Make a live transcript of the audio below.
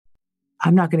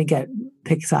I'm not going to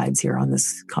pick sides here on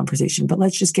this conversation, but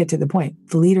let's just get to the point.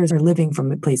 The leaders are living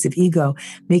from a place of ego,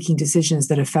 making decisions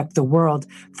that affect the world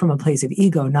from a place of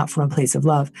ego, not from a place of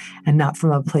love, and not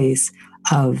from a place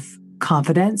of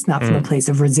confidence, not from a place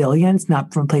of resilience,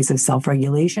 not from a place of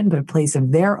self-regulation, but a place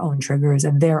of their own triggers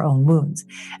and their own wounds.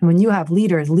 And when you have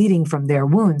leaders leading from their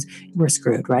wounds, we're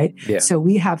screwed, right? Yeah. So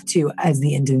we have to, as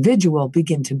the individual,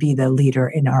 begin to be the leader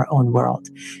in our own world.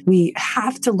 We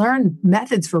have to learn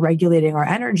methods for regulating our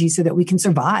energy so that we can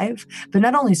survive, but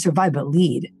not only survive, but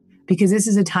lead. Because this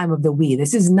is a time of the we.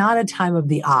 This is not a time of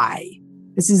the I.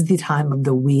 This is the time of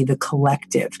the we, the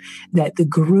collective, that the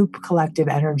group collective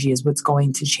energy is what's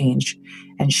going to change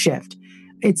and shift.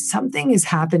 Something is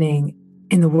happening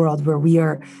in the world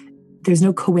where there's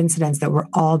no coincidence that we're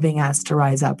all being asked to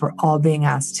rise up. We're all being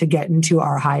asked to get into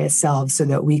our highest selves so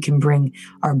that we can bring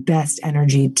our best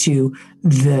energy to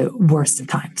the worst of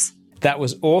times. That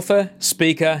was author,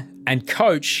 speaker, and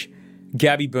coach,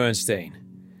 Gabby Bernstein.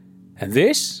 And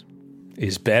this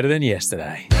is Better Than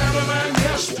Yesterday. Better than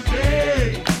yesterday.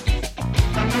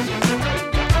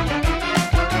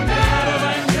 Better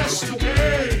than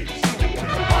yesterday.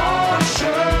 All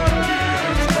sure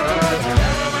is good.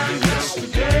 Better than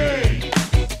yesterday.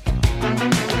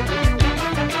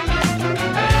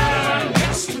 Better than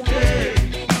yesterday.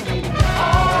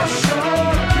 All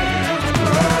sure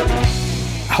is good.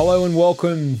 Hello and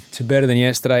welcome to Better Than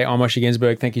Yesterday. I'm Osher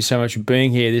Ginsberg. Thank you so much for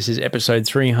being here. This is episode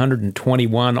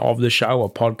 321 of the show, a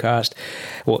podcast.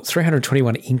 Well,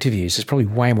 321 interviews. There's probably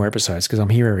way more episodes because I'm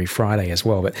here every Friday as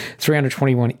well, but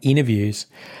 321 interviews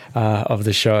of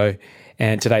the show.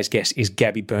 And today's guest is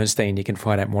Gabby Bernstein. You can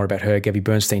find out more about her,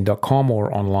 gabbybernstein.com,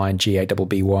 or online,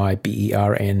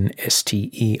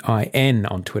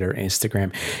 GABBYBERNSTEIN on Twitter and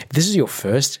Instagram. If this is your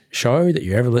first show that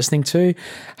you're ever listening to,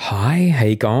 hi, how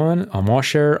you going? I'm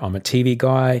Osher. I'm a TV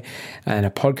guy and a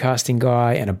podcasting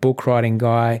guy and a book writing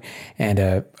guy and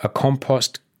a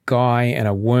compost guy and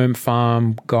a worm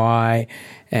farm guy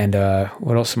and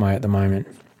what else am I at the moment?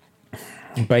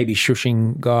 Baby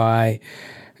shushing guy,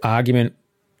 argument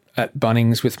at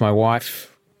Bunnings with my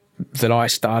wife that I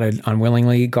started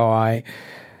unwillingly guy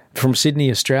from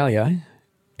Sydney, Australia.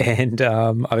 And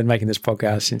I've been making this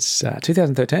podcast since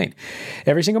 2013.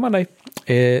 Every single Monday,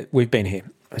 we've been here.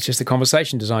 It's just a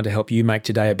conversation designed to help you make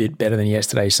today a bit better than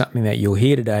yesterday. Something that you'll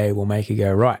hear today will make you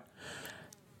go, right,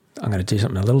 I'm going to do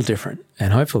something a little different.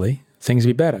 And hopefully things will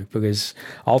be better, because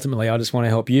ultimately I just want to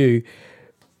help you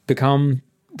become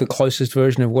the closest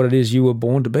version of what it is you were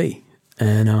born to be.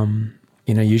 And,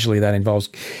 usually that involves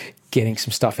getting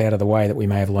some stuff out of the way that we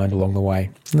may have learned along the way.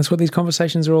 And that's what these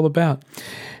conversations are all about.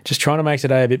 Just trying to make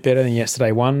today a bit better than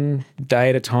yesterday, one day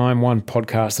at a time, one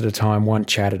podcast at a time, one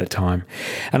chat at a time.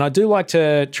 And I do like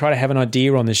to try to have an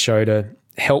idea on this show to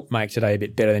help make today a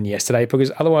bit better than yesterday,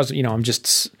 because otherwise, I'm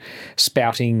just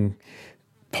spouting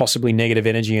possibly negative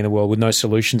energy in the world with no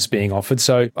solutions being offered.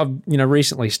 So I've,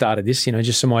 recently started this,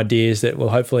 just some ideas that will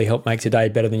hopefully help make today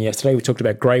better than yesterday. We talked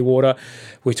about grey water.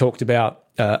 We talked about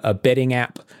a betting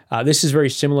app. This is very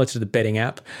similar to the betting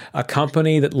app, a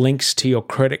company that links to your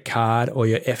credit card or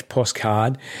your EFTPOS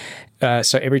card.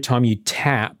 So every time you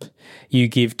tap, you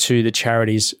give to the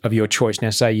charities of your choice.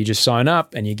 Now, say you just sign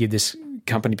up and you give this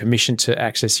company permission to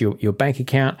access your bank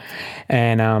account,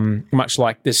 and much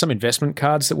like there's some investment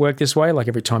cards that work this way. Like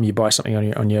every time you buy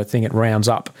something on your thing, it rounds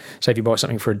up. Say if you buy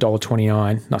something for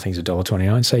 $1.29, nothing's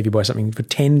 $1.29. Say if you buy something for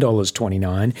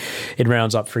 $10.29, it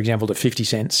rounds up, for example, to 50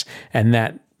 cents, and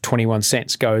that 21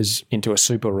 cents goes into a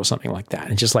super or something like that.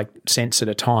 And just like cents at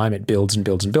a time, it builds and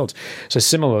builds and builds. So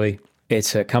similarly,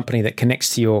 it's a company that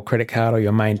connects to your credit card or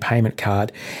your main payment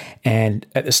card. And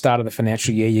at the start of the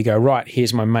financial year, you go, right,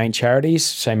 here's my main charities,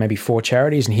 say maybe 4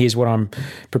 charities, and here's what I'm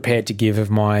prepared to give of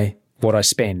what I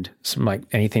spend. So like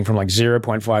anything from like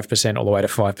 0.5% all the way to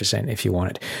 5% if you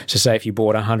want it. So say if you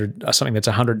bought something that's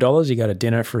 $100, you go to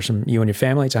dinner for you and your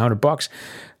family, it's $100,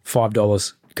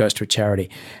 $5 goes to a charity.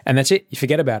 And that's it. You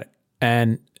forget about it.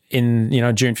 And in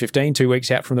June 15, 2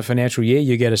 weeks out from the financial year,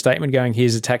 you get a statement going,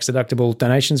 here's the tax-deductible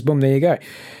donations. Boom, there you go.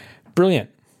 Brilliant.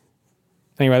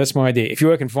 Anyway, that's my idea. If you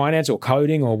work in finance or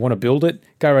coding or want to build it,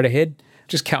 go right ahead.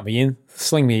 Just cut me in.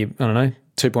 Sling me,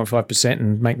 2.5%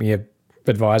 and make me a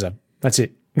advisor. That's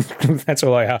it. That's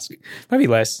all I ask. Maybe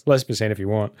less percent if you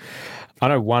want. I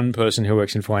know one person who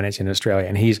works in finance in Australia,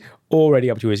 and he's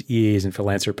already up to his ears in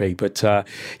philanthropy. But so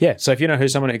if you know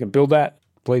who's someone who can build that,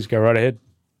 please go right ahead.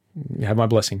 You have my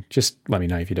blessing. Just let me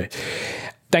know if you do.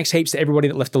 Thanks heaps to everybody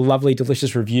that left a lovely,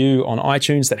 delicious review on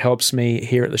iTunes. That helps me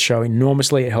here at the show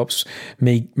enormously. It helps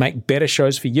me make better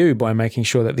shows for you by making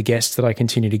sure that the guests that I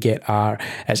continue to get are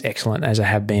as excellent as I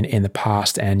have been in the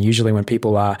past. And usually when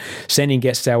people are sending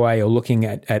guests our way or looking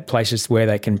at places where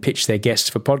they can pitch their guests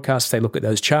for podcasts, they look at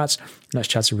those charts. And those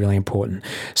charts are really important.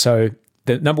 So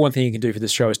the number one thing you can do for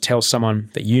this show is tell someone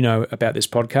that you know about this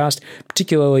podcast,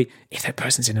 particularly if that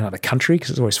person's in another country, because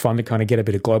it's always fun to kind of get a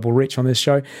bit of global reach on this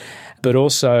show, but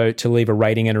also to leave a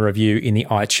rating and a review in the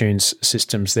iTunes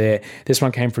systems there. This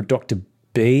one came from Dr.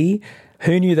 B.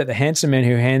 Who knew that the handsome man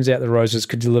who hands out the roses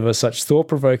could deliver such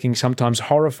thought-provoking, sometimes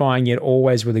horrifying, yet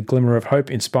always with a glimmer of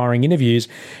hope, inspiring interviews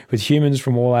with humans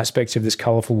from all aspects of this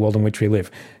colourful world in which we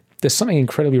live? There's something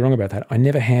incredibly wrong about that. I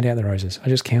never hand out the roses. I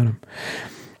just count them.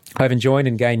 I've enjoyed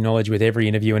and gained knowledge with every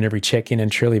interview and every check-in and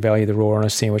truly value the raw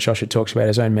honesty in which Osher talks about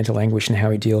his own mental anguish and how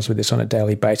he deals with this on a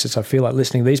daily basis. I feel like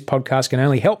listening to these podcasts can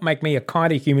only help make me a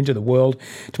kinder human to the world,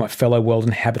 to my fellow world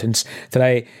inhabitants.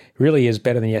 Today really is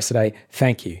better than yesterday.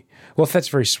 Thank you. Well, that's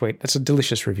very sweet. That's a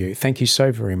delicious review. Thank you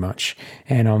so very much.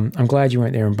 And I'm glad you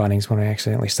weren't there in Bunnings when I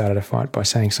accidentally started a fight by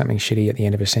saying something shitty at the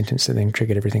end of a sentence that then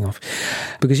triggered everything off.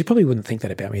 Because you probably wouldn't think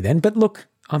that about me then. But look,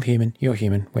 I'm human. You're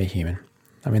human. We're human.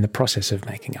 I'm in the process of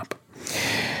making up.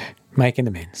 Making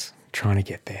amends. Trying to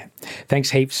get there. Thanks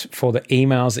heaps for the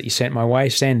emails that you sent my way.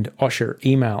 Send Osher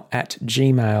email at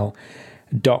gmail.com.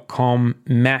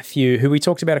 Matthew, who we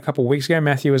talked about a couple of weeks ago,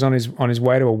 Matthew was on his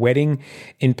way to a wedding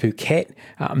in Phuket.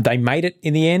 They made it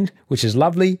in the end, which is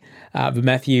lovely. But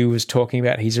Matthew was talking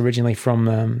about, he's originally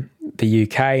from the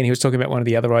UK, and he was talking about one of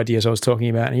the other ideas I was talking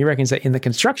about. And he reckons that in the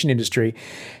construction industry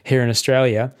here in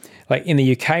Australia, like in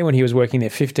the UK when he was working there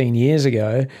 15 years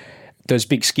ago, those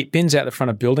big skip bins out the front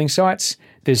of building sites,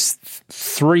 there's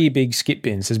 3 big skip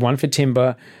bins. There's one for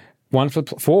timber, one for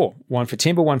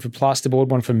timber, one for plasterboard,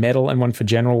 one for metal, and one for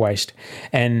general waste.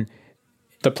 And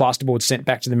the plasterboard's sent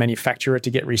back to the manufacturer to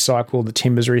get recycled, the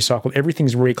timber's recycled,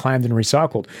 everything's reclaimed and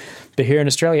recycled. But here in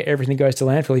Australia, everything goes to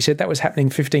landfill. He said that was happening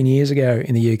 15 years ago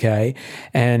in the UK,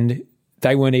 and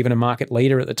they weren't even a market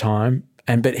leader at the time.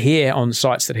 But here on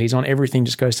sites that he's on, everything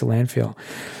just goes to landfill,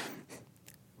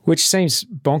 which seems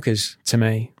bonkers to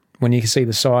me when you can see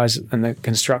the size and the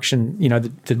construction, you know,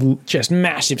 the just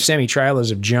massive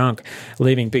semi-trailers of junk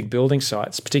leaving big building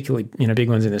sites, particularly, you know, big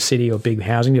ones in the city or big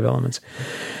housing developments.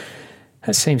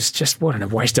 That seems just, what a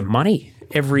waste of money.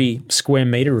 Every square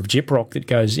metre of gyprock that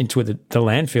goes into the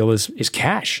landfill is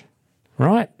cash,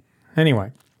 right?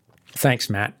 Anyway, thanks,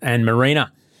 Matt. And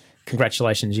Marina,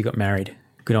 congratulations, you got married.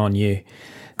 Good on you.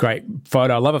 Great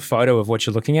photo. I love a photo of what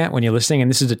you're looking at when you're listening.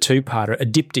 And this is a 2-parter, a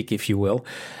diptych, if you will.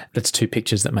 That's 2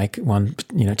 pictures that make one,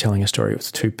 you know, telling a story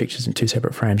with 2 pictures in 2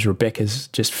 separate frames. Rebecca's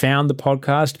just found the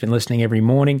podcast, been listening every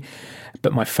morning.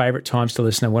 But my favourite times to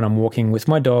listen are when I'm walking with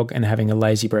my dog and having a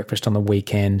lazy breakfast on the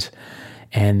weekend.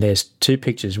 And there's 2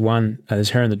 pictures. One, there's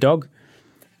her and the dog.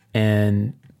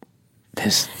 And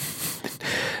there's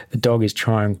the dog is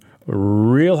trying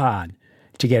real hard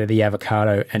to get at the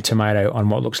avocado and tomato on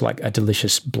what looks like a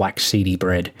delicious black seedy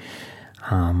bread.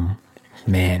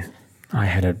 Man, I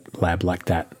had a lab like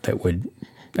that would...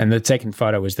 And the second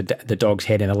photo was the dog's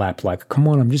head in a lap like, come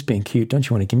on, I'm just being cute. Don't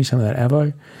you want to give me some of that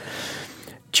avo?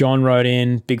 John wrote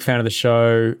in, big fan of the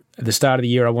show. At the start of the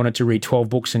year, I wanted to read 12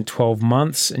 books in 12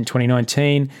 months in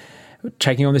 2019.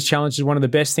 Taking on this challenge is one of the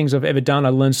best things I've ever done. I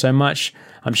learned so much.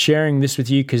 I'm sharing this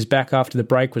with you because Back After the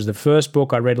Break was the first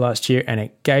book I read last year, and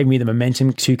it gave me the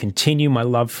momentum to continue my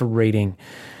love for reading.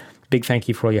 Big thank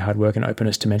you for all your hard work and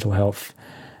openness to mental health.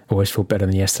 Always feel better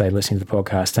than yesterday listening to the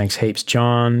podcast. Thanks heaps.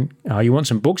 John, you want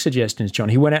some book suggestions, John?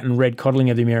 He went out and read Coddling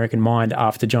of the American Mind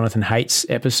after Jonathan Haidt's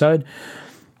episode.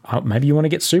 Maybe you want to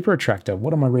get Super Attractor.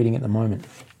 What am I reading at the moment?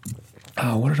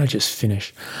 Oh, what did I just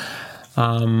finish?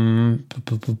 Hang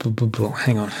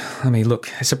on, let me look.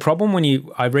 It's a problem when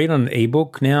I read on an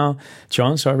ebook now,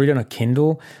 John, so I read on a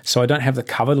Kindle, so I don't have the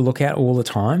cover to look at all the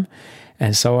time,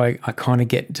 and so I kind of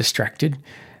get distracted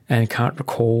and can't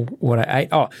recall what I ate.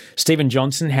 Oh, Stephen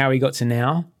Johnson, How He Got to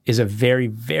Now is a very,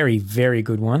 very, very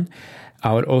good one.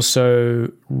 I would also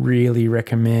really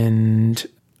recommend,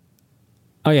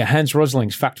 Hans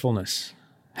Rosling's Factfulness.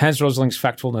 Hans Rosling's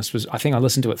Factfulness was, I think I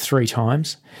listened to it 3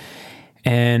 times.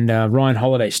 And Ryan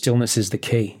Holiday's Stillness is the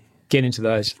Key. Get into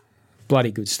those. Bloody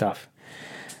good stuff.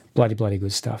 Bloody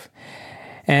good stuff.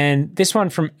 And this one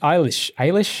from Ailish.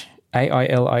 Ailish?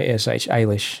 A-I-L-I-S-H.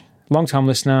 Ailish. Long-time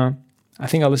listener. I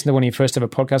think I listened to one of your first ever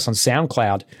podcasts on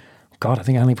SoundCloud. God, I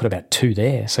think I only put about 2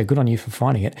 there, so good on you for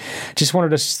finding it. Just wanted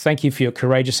to thank you for your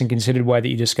courageous and considered way that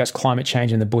you discuss climate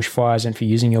change and the bushfires, and for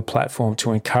using your platform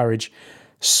to encourage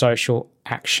social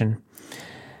action.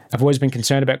 I've always been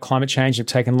concerned about climate change and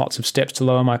have taken lots of steps to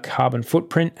lower my carbon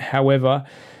footprint. However,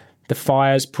 the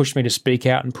fires pushed me to speak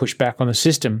out and push back on the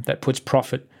system that puts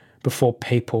profit before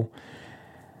people.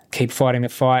 Keep fighting the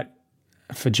fight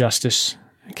for justice.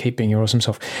 Keep being your awesome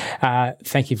self.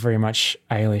 Thank you very much,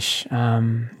 Ailish.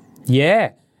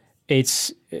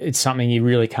 It's something you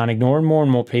really can't ignore, and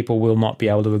more people will not be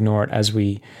able to ignore it as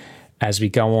we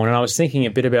go on. And I was thinking a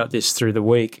bit about this through the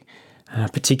week,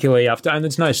 particularly after, and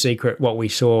it's no secret what we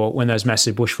saw when those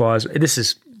massive bushfires. This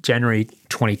is January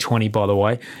 2020, by the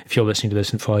way. If you're listening to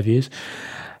this in 5 years,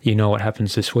 you know what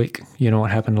happens this week. You know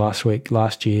what happened last week,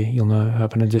 last year. You'll know what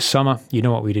happened this summer. You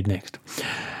know what we did next.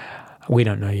 We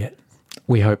don't know yet.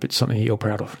 We hope it's something you're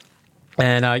proud of.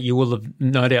 And you will have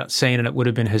no doubt seen, and it would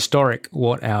have been historic,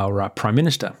 what our Prime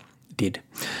Minister did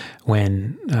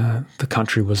when the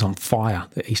country was on fire.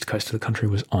 The east coast of the country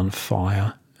was on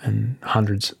fire, and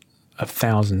hundreds of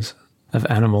thousands of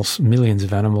animals, millions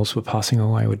of animals were passing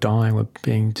away, were dying, were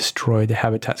being destroyed. The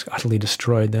habitats utterly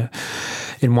destroyed.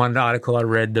 In one article I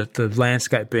read, that the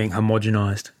landscape being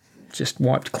homogenised, just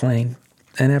wiped clean.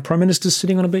 And our Prime Minister's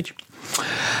sitting on a beach.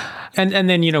 And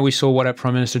then, we saw what our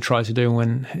Prime Minister tried to do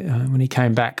when he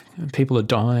came back. People are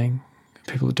dying.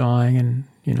 People are dying, and,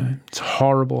 it's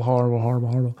horrible, horrible, horrible,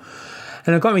 horrible.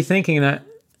 And it got me thinking that,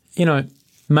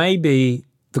 maybe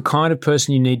the kind of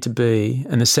person you need to be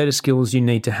and the set of skills you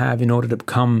need to have in order to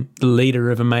become the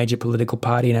leader of a major political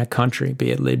party in our country,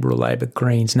 be it Liberal, Labor,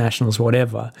 Greens, Nationals,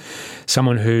 whatever,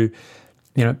 someone who,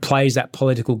 plays that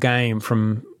political game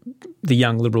from the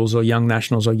young Liberals or young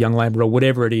Nationals or young Labor or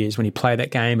whatever it is, when you play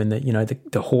that game and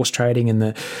the horse trading and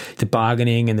the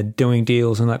bargaining and the doing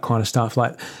deals and that kind of stuff,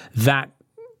 like that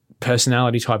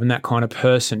personality type and that kind of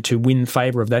person to win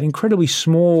favour of that incredibly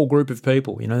small group of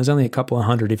people. There's only a couple of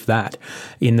hundred, if that,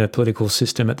 in the political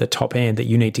system at the top end that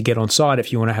you need to get on side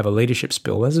if you want to have a leadership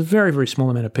spill. There's a very, very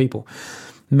small amount of people.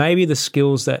 Maybe the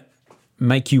skills that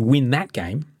make you win that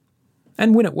game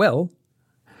and win it well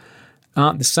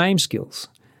aren't the same skills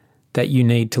that you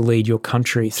need to lead your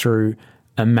country through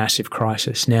a massive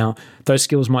crisis. Now, those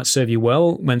skills might serve you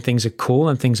well when things are cool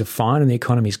and things are fine and the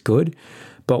economy's good,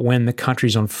 but when the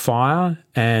country's on fire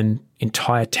and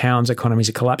entire towns' economies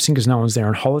are collapsing because no one's there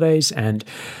on holidays, and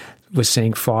we're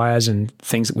seeing fires and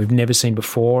things that we've never seen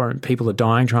before, and people are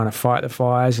dying trying to fight the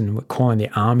fires, and we're calling the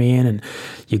army in, and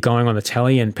you're going on the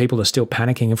telly and people are still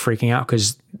panicking and freaking out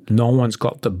because no one's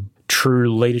got the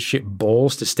true leadership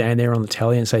balls to stand there on the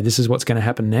telly and say, this is what's going to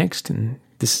happen next, and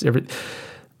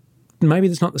maybe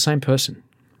it's not the same person.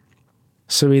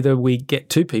 So either we get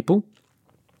two people,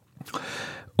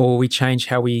 or we change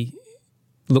how we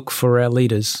look for our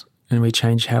leaders and we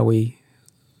change how we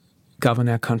govern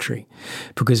our country.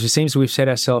 Because it seems we've set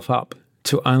ourselves up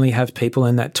to only have people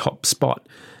in that top spot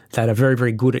that are very,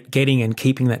 very good at getting and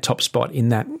keeping that top spot in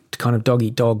that kind of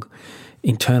dog-eat-dog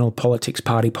internal politics,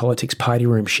 party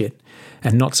room shit,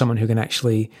 and not someone who can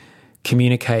actually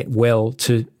communicate well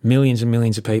to millions and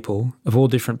millions of people of all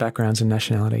different backgrounds and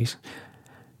nationalities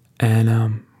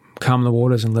and calm the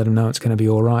waters and let them know it's going to be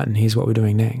all right and here's what we're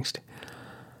doing next.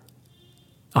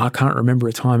 I can't remember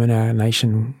a time in our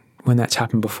nation when that's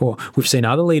happened before. We've seen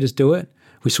other leaders do it.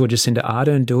 We saw Jacinda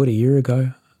Ardern do it a year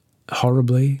ago,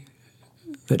 horribly,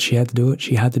 that she had to do it.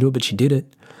 She had to do it, but she did it.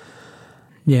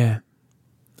 Yeah.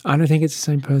 I don't think it's the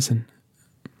same person.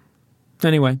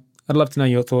 Anyway, I'd love to know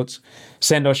your thoughts.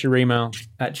 Send us your email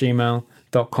at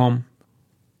gmail.com.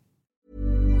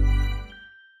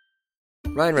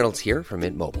 Ryan Reynolds here from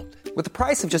Mint Mobile. With the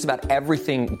price of just about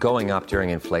everything going up during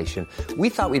inflation, we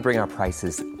thought we'd bring our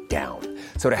prices down.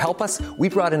 So to help us, we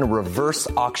brought in a reverse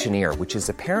auctioneer, which is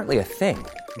apparently a thing.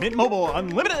 Mint Mobile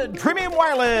Unlimited Premium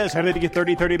Wireless. How to get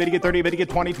 30, 30, bit to get 30, bit to get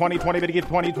 20, 20, 20, bit to get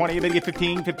 20, 20, bit to get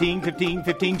 15, 15, 15,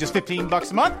 15, just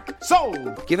 $15 a month?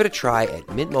 Sold! Give it a try at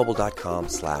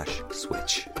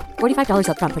mintmobile.com/switch. $45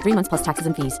 up front for 3 months plus taxes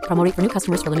and fees. Promo rate for new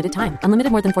customers for limited time.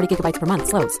 Unlimited more than 40 gigabytes per month.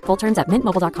 Slows full terms at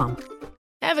mintmobile.com.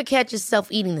 Ever catch yourself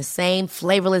eating the same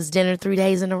flavorless dinner 3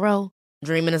 days in a row?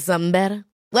 Dreaming of something better?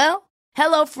 Well,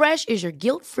 HelloFresh is your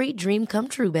guilt-free dream come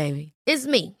true, baby. It's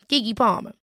me, Keke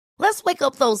Palmer. Let's wake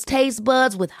up those taste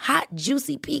buds with hot,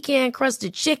 juicy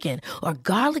pecan-crusted chicken or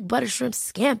garlic butter shrimp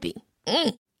scampi.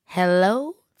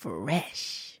 Hello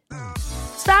Fresh.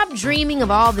 Stop dreaming of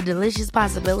all the delicious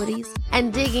possibilities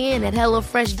and dig in at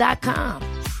HelloFresh.com.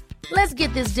 Let's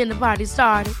get this dinner party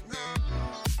started.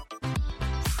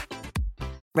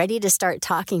 Ready to start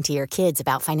talking to your kids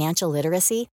about financial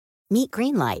literacy? Meet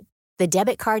Greenlight, the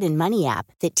debit card and money app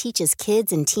that teaches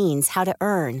kids and teens how to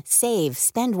earn, save,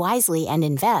 spend wisely, and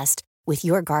invest with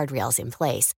your guardrails in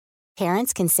place.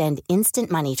 Parents can send instant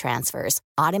money transfers,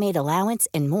 automate allowance,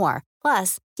 and more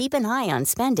Plus, keep an eye on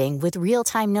spending with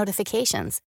real-time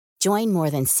notifications. Join more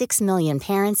than 6 million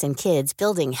parents and kids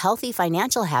building healthy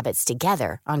financial habits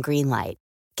together on Greenlight.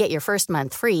 Get your first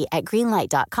month free at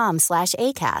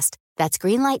greenlight.com/ACAST. That's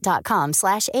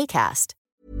greenlight.com/ACAST.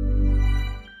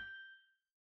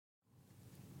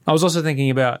 I was also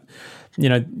thinking about,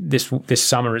 this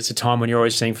summer, it's a time when you're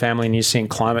always seeing family and you're seeing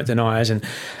climate deniers. And,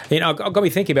 I've got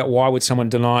me thinking about why would someone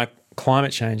deny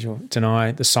climate change or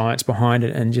deny the science behind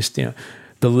it, and just,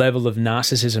 the level of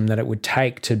narcissism that it would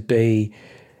take to be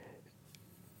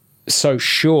so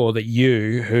sure that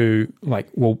you who,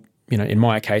 in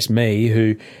my case, me,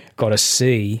 who got a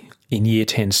C in year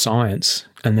 10 science,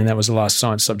 and then that was the last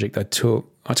science subject I took.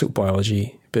 I took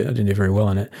biology, but I didn't do very well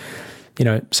in it.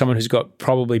 Someone who's got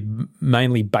probably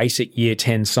mainly basic year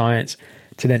 10 science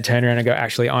to then turn around and go,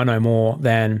 actually, I know more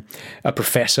than a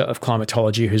professor of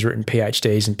climatology who's written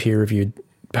PhDs and peer-reviewed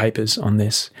papers on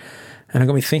this. And it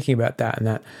got me thinking about that, and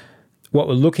that what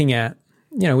we're looking at,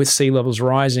 with sea levels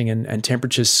rising and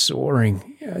temperatures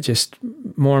soaring, just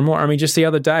more and more. I mean, just the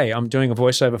other day, I'm doing a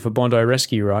voiceover for Bondi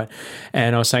Rescue, right?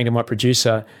 And I was saying to my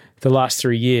producer, the last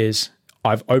 3 years,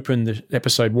 I've opened the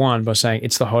episode 1 by saying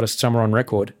it's the hottest summer on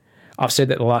record. I've said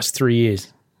that the last 3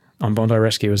 years on Bondi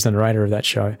Rescue as the narrator of that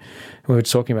show. We were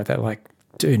talking about that,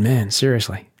 dude, man,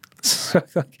 seriously.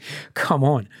 Come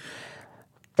on.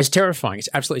 It's terrifying. It's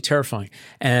absolutely terrifying.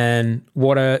 And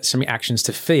what are some actions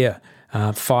to fear?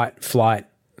 Fight, flight,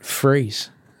 freeze.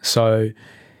 So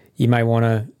you may want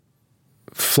to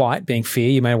flight, being fear.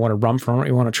 You may want to run from it.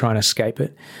 You want to try and escape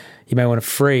it. You may want to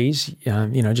freeze,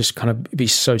 just kind of be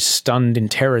so stunned in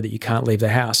terror that you can't leave the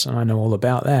house. And I know all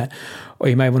about that. Or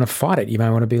you may want to fight it. You may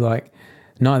want to be like,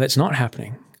 no, that's not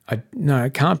happening. No,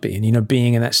 it can't be. And,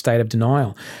 being in that state of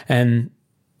denial. And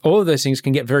all of those things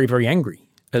can get very, very angry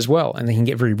as well. And they can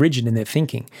get very rigid in their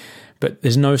thinking. But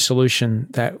there's no solution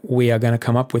that we are going to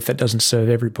come up with that doesn't serve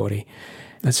everybody.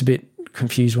 That's a bit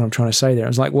confused what I'm trying to say there. I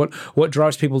was like, what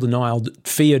drives people denial?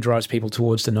 Fear drives people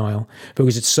towards denial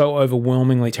because it's so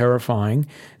overwhelmingly terrifying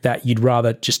that you'd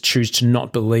rather just choose to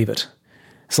not believe it.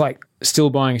 It's like still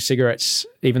buying cigarettes,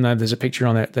 even though there's a picture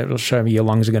on it that will show me your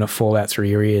lungs are going to fall out through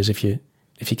your ears if you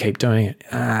keep doing it.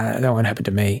 That won't happen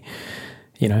to me.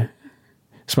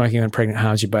 Smoking when pregnant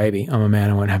harms your baby. I'm a man,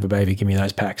 I won't have a baby. Give me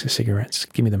those packs of cigarettes.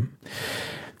 Give me them.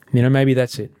 Maybe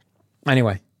that's it.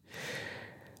 Anyway,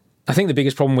 I think the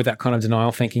biggest problem with that kind of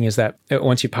denial thinking is that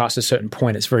once you pass a certain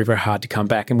point, it's very, very hard to come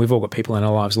back. And we've all got people in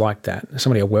our lives like that.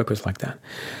 Somebody I work with like that.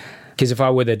 Because if I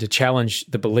were there to challenge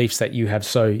the beliefs that you have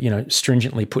so,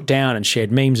 stringently put down and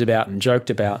shared memes about and joked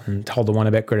about and told the one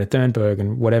about Greta Thunberg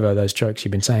and whatever those jokes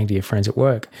you've been saying to your friends at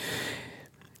work,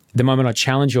 the moment I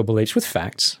challenge your beliefs with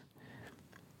facts,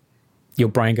 your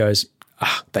brain goes,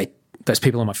 those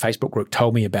people in my Facebook group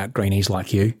told me about greenies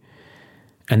like you,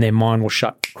 and their mind will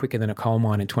shut quicker than a coal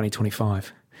mine in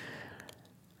 2025.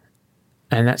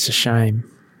 And that's a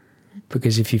shame,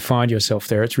 because if you find yourself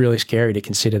there, it's really scary to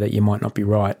consider that you might not be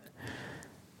right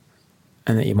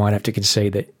and that you might have to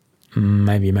concede that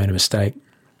maybe you made a mistake.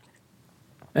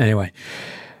 Anyway,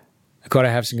 I've got to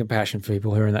have some compassion for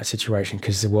people who are in that situation,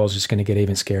 because the world's just going to get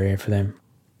even scarier for them.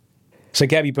 So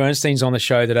Gabby Bernstein's on the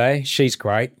show today. She's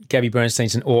great. Gabby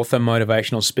Bernstein's an author,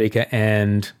 motivational speaker,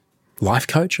 and life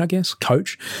coach, I guess,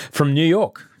 from New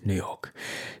York.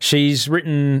 She's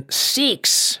written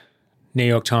 6 New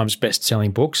York Times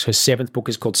best-selling books. Her 7th book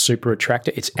is called Super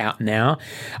Attractor. It's out now.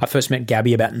 I first met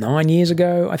Gabby about 9 years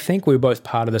ago, I think. We were both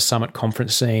part of the Summit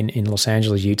conference scene in Los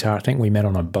Angeles, Utah. I think we met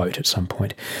on a boat at some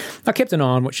point. I kept an eye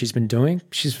on what she's been doing.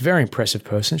 She's a very impressive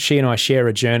person. She and I share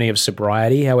a journey of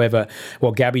sobriety. However,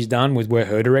 what Gabby's done with where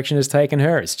her direction has taken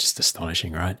her, it's just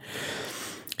astonishing, right?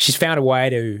 She's found a way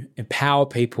to empower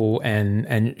people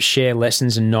and share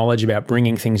lessons and knowledge about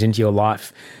bringing things into your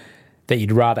life that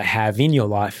you'd rather have in your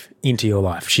life into your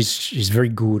life. She's very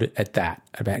good at that,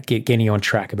 about getting you on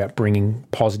track, about bringing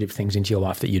positive things into your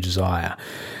life that you desire.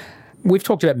 We've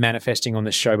talked about manifesting on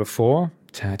this show before.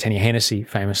 Tanya Hennessy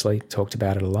famously talked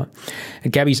about it a lot.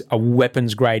 And Gabby's a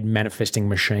weapons-grade manifesting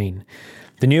machine.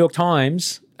 The New York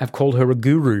Times have called her a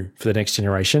guru for the next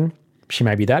generation. She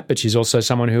may be that, but she's also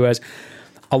someone who has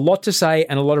a lot to say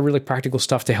and a lot of really practical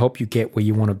stuff to help you get where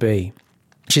you want to be.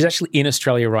 She's actually in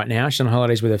Australia right now. She's on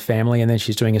holidays with her family, and then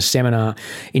she's doing a seminar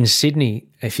in Sydney,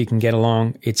 if you can get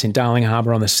along. It's in Darling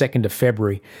Harbour on the 2nd of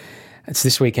February. It's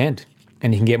this weekend,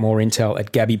 and you can get more intel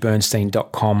at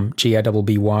gabbybernstein.com,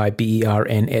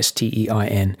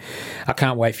 GABBYBERNSTEIN. I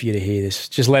can't wait for you to hear this.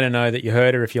 Just let her know that you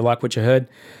heard her if you like what you heard.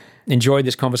 Enjoyed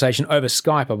this conversation over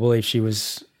Skype. I believe she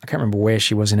was, I can't remember where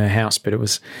she was in her house, but it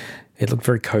looked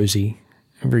very cozy,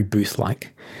 very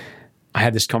booth-like. I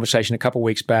had this conversation a couple of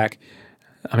weeks back.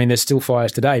 I mean, there's still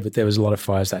fires today, but there was a lot of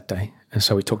fires that day. And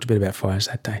so we talked a bit about fires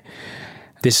that day.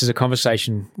 This is a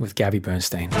conversation with Gabby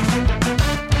Bernstein.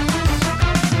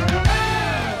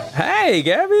 Hey,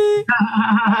 Gabby.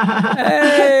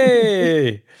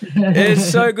 Hey. It's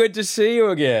so good to see you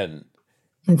again.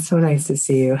 It's so nice to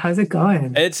see you. How's it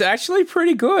going? It's actually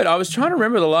pretty good. I was trying to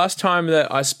remember the last time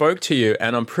that I spoke to you,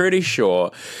 and I'm pretty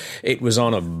sure it was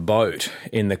on a boat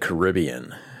in the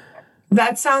Caribbean.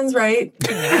 That sounds right. It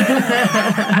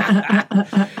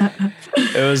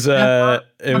was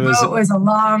it was a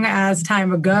long ass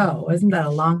time ago. Wasn't that a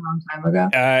long time ago?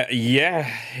 Yeah,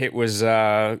 it was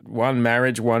one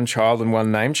marriage, one child, and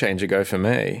one name change ago for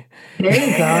me. There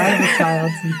you go. I have a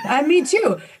child. Me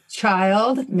too.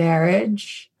 Child,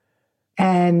 marriage,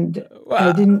 and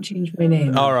I didn't change my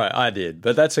name. All right, I did,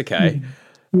 but that's okay.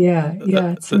 Yeah,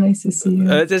 it's so nice to see you.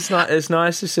 It's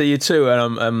nice to see you too,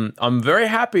 and I'm very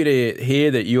happy to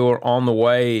hear that you're on the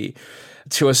way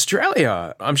to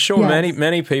Australia. I'm sure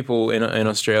many people in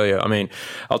Australia. I mean,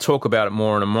 I'll talk about it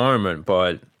more in a moment,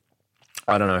 but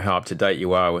I don't know how up to date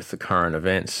you are with the current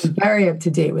events. I'm very up to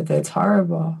date with it. It's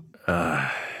horrible. Where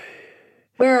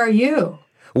are you?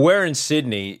 We're in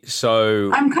Sydney, so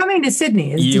I'm coming to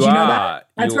Sydney. Did you know that?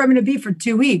 That's where I'm going to be for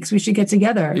 2 weeks. We should get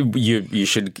together. You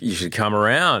should come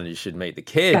around. You should meet the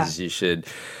kids. Yeah. You should.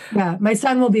 Yeah, my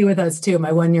son will be with us too.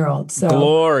 My 1-year-old. So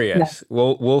glorious. Yeah.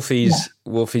 Well,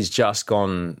 Wolfie's just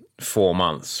gone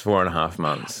 4.5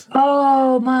 months.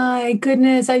 Oh my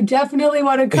goodness! I definitely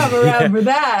want to come around for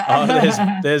that.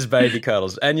 Oh, there's baby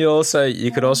cuddles, and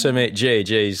you could also meet G.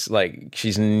 G's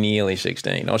she's nearly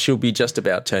 16, or she'll be just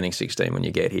about turning 16 when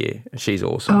you get here. She's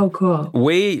awesome. Oh, cool.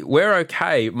 We're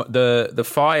okay. The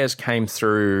fires came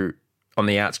through on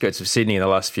the outskirts of Sydney in the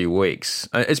last few weeks.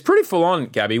 It's pretty full on,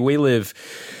 Gabby. We live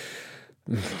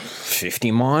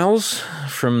 50 miles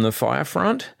from the fire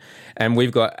front. And we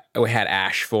had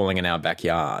ash falling in our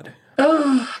backyard.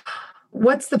 Oh,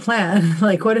 what's the plan?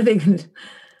 What are they going to?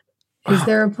 Is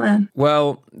there a plan?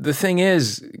 Well, the thing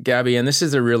is, Gabby, and this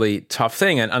is a really tough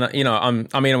thing, and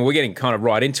we're getting kind of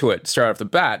right into it straight off the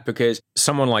bat, because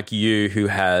someone like you who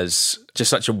has just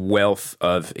such a wealth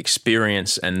of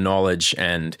experience and knowledge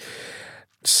and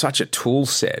such a tool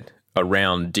set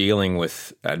around dealing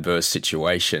with adverse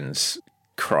situations,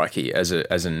 crikey, as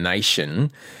a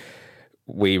nation,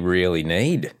 we really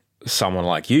need someone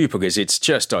like you, because it's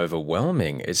just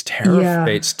overwhelming. It's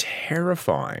It's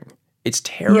terrifying. It's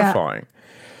terrifying.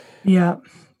 Yeah.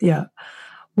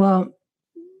 Well,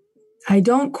 I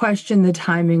don't question the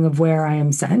timing of where I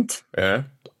am sent. Yeah.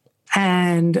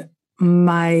 And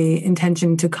my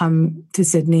intention to come to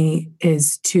Sydney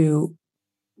is to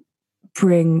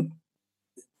bring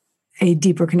a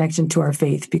deeper connection to our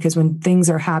faith, because when things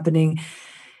are happening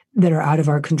that are out of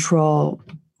our control,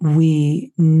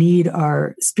 we need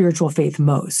our spiritual faith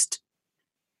most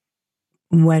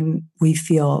when we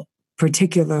feel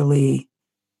particularly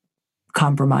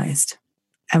compromised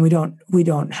and we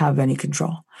don't have any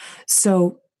control.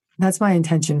 So that's my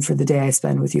intention for the day I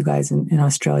spend with you guys in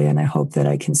Australia. And I hope that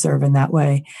I can serve in that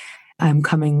way. I'm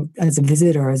coming as a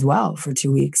visitor as well for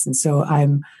 2 weeks. And so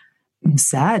I'm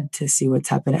sad to see what's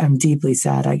happening. I'm deeply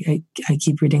sad. I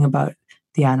keep reading about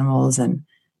the animals and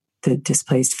the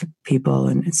displaced people,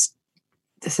 and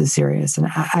this is serious. And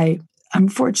I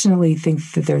unfortunately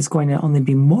think that there's going to only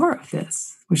be more of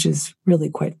this, which is really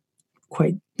quite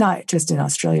not just in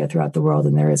Australia, throughout the world,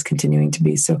 and there is continuing to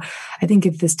be. So I think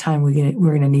at this time we're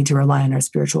going to need to rely on our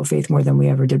spiritual faith more than we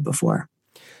ever did before.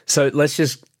 So let's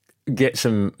just get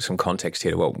some context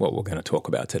here to what we're going to talk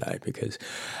about today, because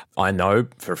I know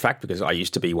for a fact, because I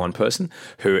used to be one person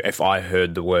who, if I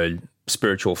heard the word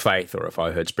spiritual faith, or if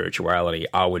I heard spirituality,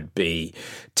 I would be,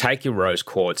 take your rose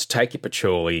quartz, take your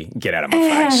patchouli, get out of my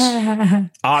face.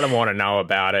 I don't want to know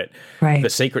about it. Right. The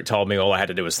Secret told me all I had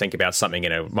to do was think about something,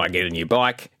 might get a new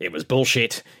bike. It was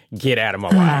bullshit. Get out of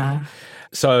my way.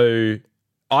 So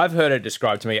I've heard it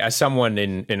described to me as someone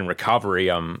in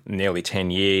recovery. Nearly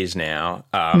 10 years now.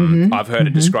 I've heard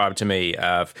it described to me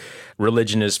of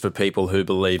religion is for people who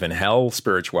believe in hell.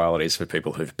 Spirituality is for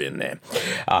people who've been there.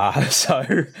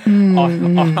 So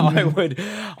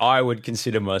I would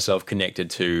consider myself connected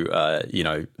to,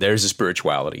 there is a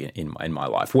spirituality in my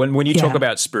life. When you talk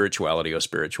about spirituality or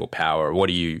spiritual power, what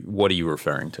are you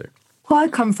referring to? Well, I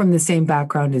come from the same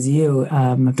background as you.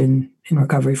 I've been in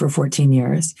recovery for 14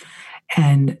 years.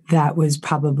 And that was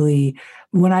probably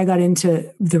when I got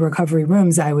into the recovery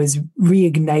rooms, I was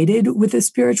reignited with a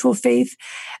spiritual faith.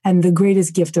 And the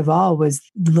greatest gift of all was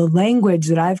the language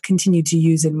that I've continued to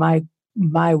use in my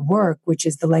work, which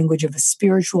is the language of a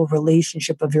spiritual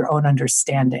relationship of your own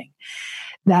understanding.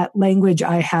 That language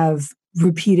I have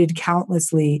repeated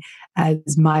countlessly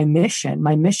as my mission.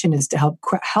 My mission is to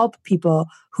help people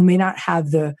who may not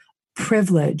have the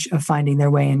privilege of finding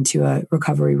their way into a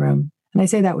recovery room. And I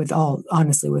say that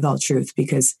honestly, with all truth,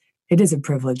 because it is a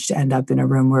privilege to end up in a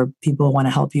room where people want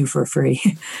to help you for free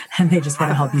and they just want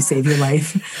to help you save your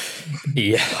life.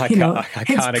 Yeah, I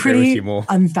can't agree with you more.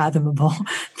 Unfathomable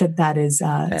that is,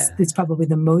 it's probably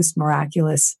the most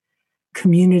miraculous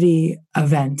community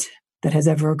event that has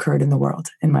ever occurred in the world,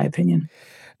 in my opinion.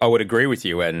 I would agree with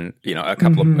you. And, a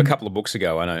couple of books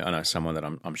ago, I know someone that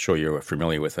I'm sure you're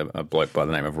familiar with, a bloke by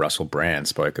the name of Russell Brand,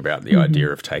 spoke about the idea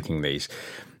of taking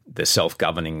the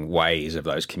self-governing ways of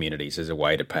those communities as a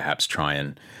way to perhaps try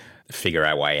and figure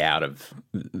our way out of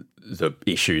the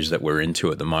issues that we're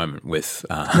into at the moment with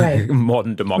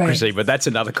modern democracy. Right. But that's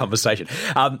another conversation.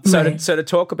 So to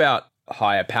talk about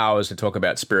higher powers, to talk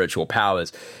about spiritual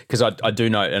powers, because I do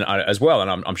know, and as well,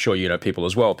 and I'm sure you know people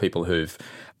as well, people who've,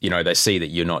 they see that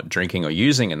you're not drinking or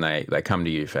using, and they come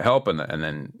to you for help, and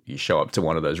then you show up to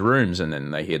one of those rooms, and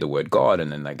then they hear the word God,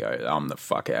 and then they go, I'm the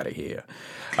fuck out of here.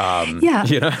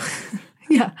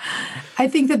 Yeah. I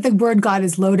think that the word God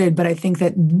is loaded, but I think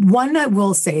that I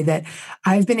will say that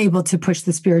I've been able to push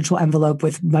the spiritual envelope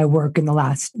with my work in the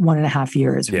last 1.5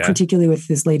 years, particularly with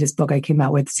this latest book I came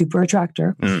out with, Super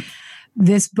Attractor.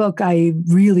 This book, I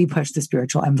really pushed the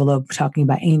spiritual envelope, talking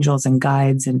about angels and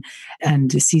guides and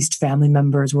deceased family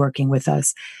members working with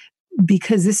us,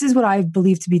 because this is what I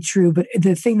believe to be true. But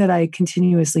the thing that I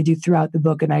continuously do throughout the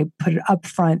book, and I put it up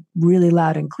front really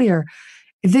loud and clear,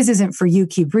 if this isn't for you,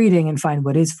 keep reading and find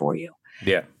what is for you.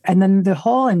 Yeah. And then the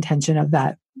whole intention of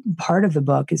that part of the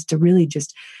book is to really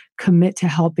just commit to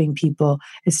helping people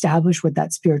establish what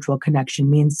that spiritual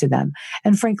connection means to them.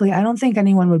 And frankly, I don't think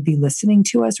anyone would be listening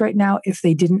to us right now if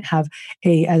they didn't have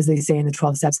as they say in the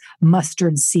 12 steps,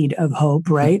 mustard seed of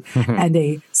hope, right? And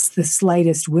the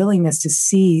slightest willingness to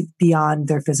see beyond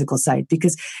their physical sight,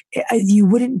 because you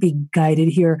wouldn't be guided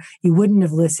here. You wouldn't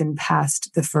have listened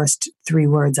past the first 3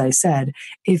 words I said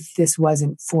if this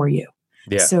wasn't for you.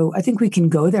 Yeah. So I think we can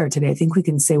go there today. I think we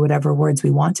can say whatever words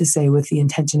we want to say with the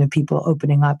intention of people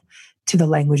opening up to the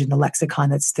language and the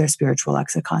lexicon that's their spiritual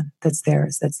lexicon, that's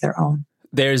theirs, that's their own.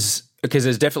 There's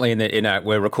definitely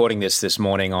we're recording this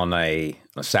morning on a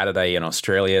Saturday in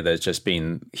Australia. There's just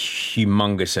been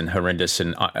humongous and horrendous,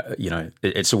 and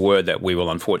it's a word that we will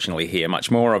unfortunately hear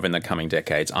much more of in the coming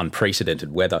decades,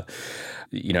 unprecedented weather.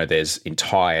 There's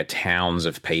entire towns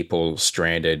of people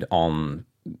stranded on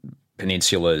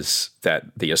peninsulas that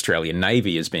the Australian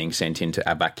Navy is being sent in to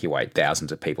evacuate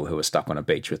thousands of people who are stuck on a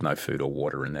beach with no food or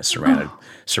water, and they're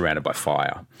surrounded by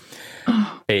fire.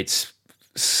 It's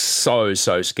so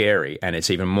scary, and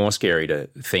it's even more scary to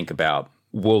think about,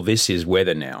 well, this is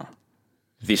weather now.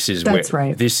 This is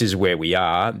where we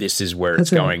are. This is where it's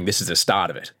going. This is the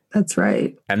start of it. That's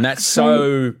right. And that's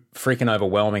so freaking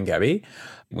overwhelming, Gabby.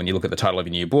 When you look at the title of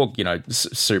your new book,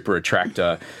 Super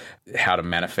Attractor, how to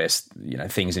manifest,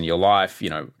 things in your life.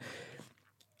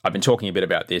 I've been talking a bit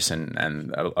about this,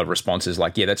 and a response is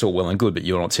like, yeah, that's all well and good, but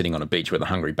you're not sitting on a beach with a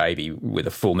hungry baby with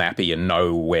a full nappy and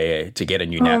nowhere to get a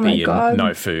new nappy and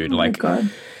no food.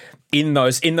 In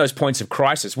those points of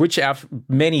crisis, which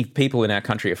many people in our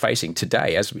country are facing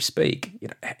today as we speak,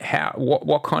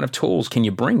 what kind of tools can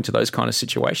you bring to those kind of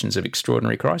situations of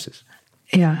extraordinary crisis?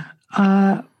 Yeah.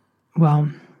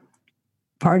 Well,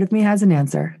 part of me has an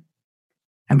answer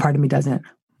and part of me doesn't.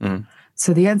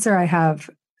 So the answer I have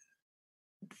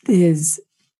is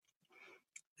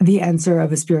the answer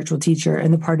of a spiritual teacher,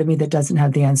 and the part of me that doesn't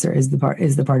have the answer is the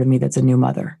part of me that's a new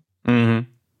mother. You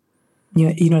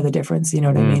know the difference. You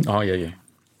know what I mean? Oh yeah.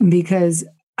 Because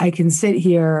I can sit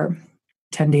here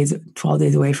 10 days, 12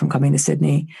 days away from coming to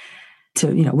Sydney to,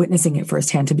 witnessing it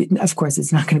firsthand. Of course,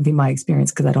 it's not going to be my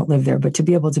experience because I don't live there, but to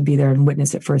be able to be there and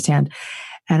witness it firsthand.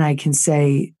 And I can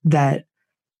say that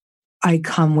I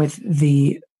come with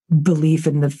the belief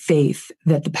and the faith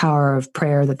that the power of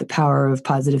prayer, that the power of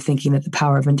positive thinking, that the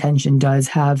power of intention does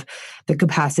have the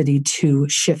capacity to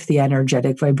shift the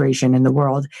energetic vibration in the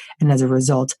world. And as a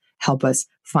result, help us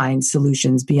find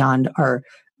solutions beyond our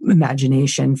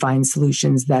imagination, find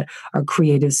solutions that are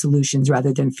creative solutions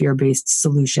rather than fear-based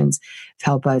solutions,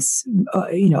 help us,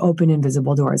 open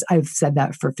invisible doors. I've said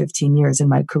that for 15 years in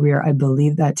my career. I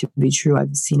believe that to be true.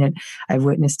 I've seen it. I've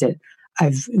witnessed it.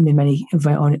 I've, in many of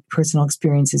my own personal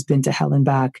experiences, been to hell and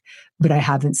back, but I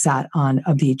haven't sat on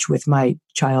a beach with my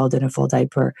child in a full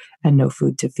diaper and no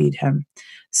food to feed him.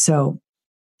 So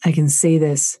I can say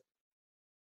this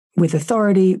with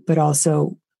authority, but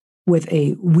also with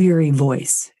a weary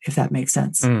voice, if that makes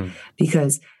sense.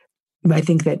 Because I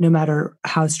think that no matter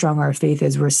how strong our faith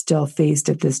is, we're still faced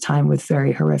at this time with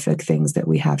very horrific things that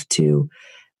we have to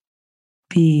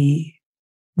be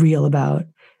real about.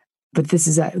 But this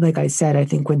is, like I said, I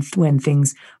think when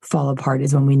things fall apart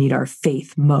is when we need our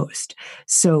faith most.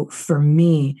 So for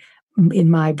me, in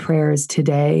my prayers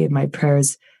today, in my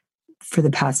prayers for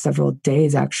the past several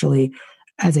days, actually,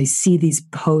 as I see these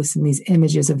posts and these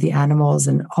images of the animals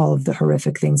and all of the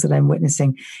horrific things that I'm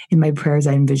witnessing, in my prayers,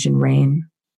 I envision rain.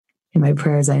 In my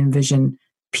prayers, I envision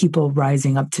people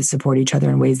rising up to support each other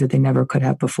in ways that they never could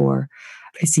have before.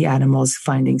 I see animals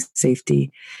finding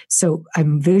safety. So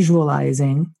I'm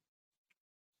visualizing,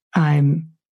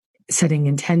 I'm setting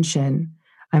intention,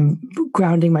 I'm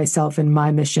grounding myself in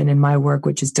my mission and my work,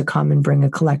 which is to come and bring a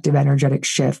collective energetic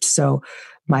shift. So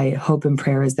my hope and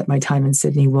prayer is that my time in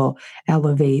Sydney will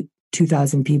elevate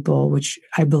 2,000 people, which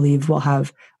I believe will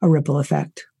have a ripple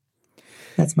effect.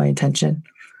 That's my intention.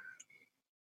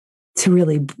 To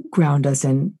really ground us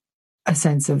in a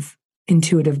sense of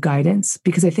intuitive guidance.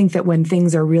 Because I think that when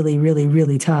things are really, really,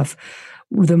 really tough,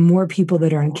 the more people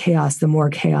that are in chaos, the more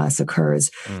chaos occurs.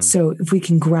 So if we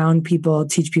can ground people,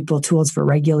 teach people tools for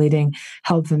regulating,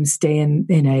 help them stay in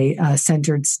a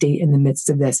centered state in the midst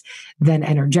of this, then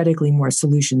energetically more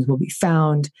solutions will be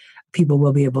found. People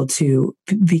will be able to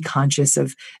be conscious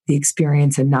of the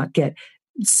experience and not get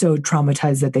so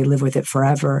traumatized that they live with it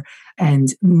forever. And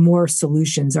more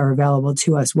solutions are available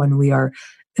to us when we are,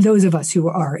 those of us who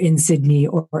are in Sydney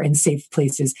or in safe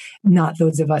places, not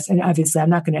those of us. And obviously, I'm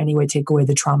not going to in any way take away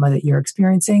the trauma that you're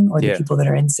experiencing or the people that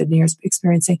are in Sydney are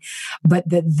experiencing, but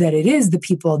that it is the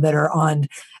people that are on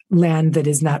land that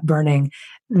is not burning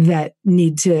that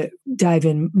need to dive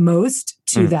in most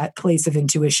to that place of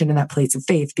intuition and that place of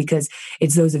faith, because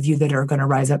it's those of you that are going to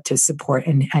rise up to support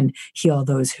and heal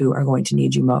those who are going to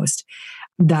need you most.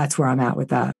 That's where I'm at with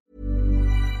that.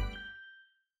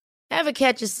 Ever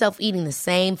catch yourself eating the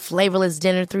same flavorless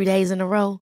dinner 3 days in a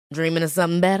row? Dreaming of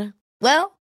something better?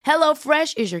 Well,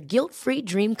 HelloFresh is your guilt-free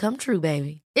dream come true,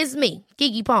 baby. It's me,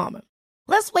 Keke Palmer.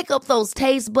 Let's wake up those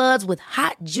taste buds with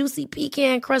hot, juicy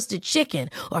pecan-crusted chicken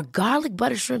or garlic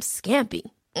butter shrimp scampi.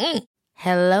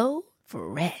 Hello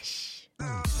Fresh.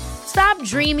 Stop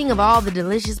dreaming of all the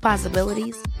delicious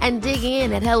possibilities and dig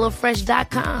in at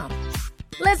HelloFresh.com.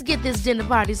 Let's get this dinner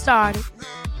party started.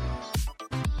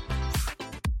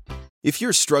 If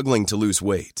you're struggling to lose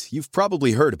weight, you've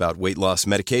probably heard about weight loss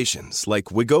medications like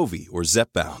Wegovy or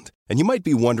Zepbound, and you might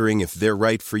be wondering if they're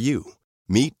right for you.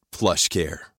 Meet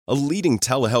PlushCare, a leading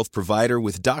telehealth provider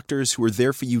with doctors who are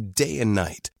there for you day and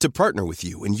night to partner with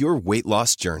you in your weight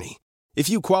loss journey.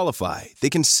 If you qualify, they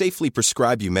can safely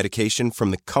prescribe you medication from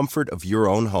the comfort of your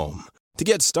own home. To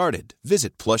get started,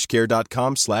 visit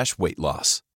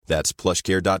plushcare.com/weight-loss. That's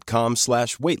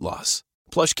plushcare.com/weight-loss.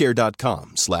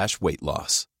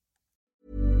 plushcare.com/weight-loss.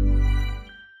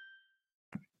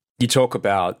 You talk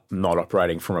about not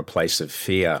operating from a place of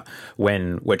fear.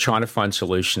 When we're trying to find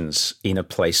solutions in a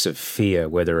place of fear,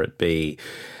 whether it be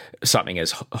something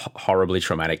as horribly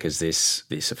traumatic as this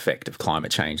effect of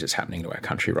climate change that's happening to our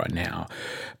country right now,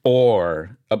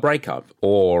 or a breakup,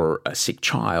 or a sick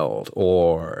child,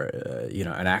 or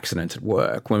an accident at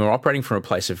work. When we're operating from a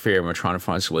place of fear and we're trying to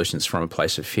find solutions from a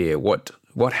place of fear, what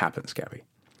happens, Gabby?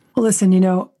 Well, listen,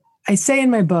 I say in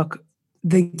my book,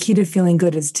 the key to feeling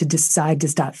good is to decide to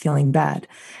stop feeling bad.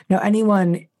 Now,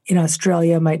 anyone in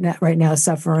Australia might not right now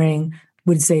suffering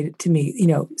would say to me,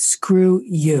 screw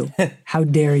you. How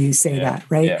dare you say that,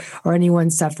 right? Yeah. Or anyone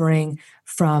suffering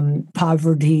from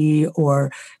poverty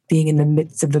or being in the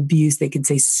midst of abuse, they could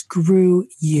say, screw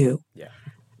you. Yeah.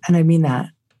 And I mean that.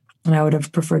 And I would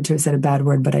have preferred to have said a bad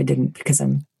word, but I didn't because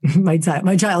my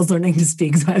child's learning to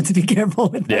speak, so I have to be careful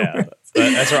with my words.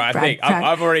 That's right. I think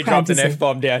I've already dropped an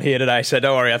F-bomb down here today, so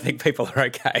don't worry. I think people are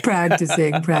okay.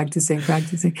 Practicing.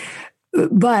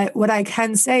 But what I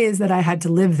can say is that I had to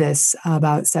live this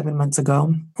about 7 months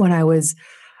ago when I was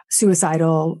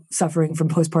suicidal, suffering from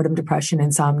postpartum depression,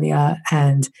 insomnia,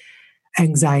 and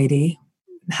anxiety,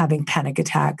 having panic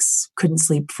attacks, couldn't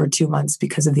sleep for 2 months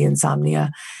because of the insomnia.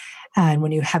 And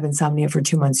when you have insomnia for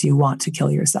 2 months, you want to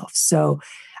kill yourself. So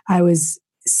I was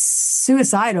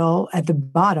suicidal at the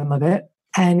bottom of it.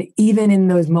 And even in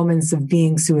those moments of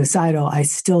being suicidal, I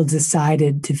still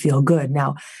decided to feel good.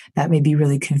 Now, that may be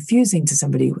really confusing to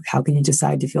somebody. How can you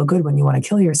decide to feel good when you want to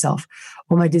kill yourself?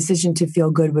 Well, my decision to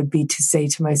feel good would be to say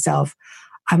to myself,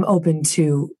 I'm open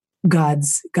to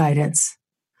God's guidance.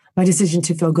 My decision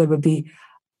to feel good would be,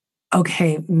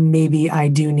 okay, maybe I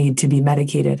do need to be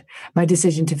medicated. My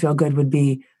decision to feel good would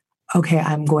be, okay,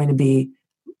 I'm going to be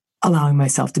allowing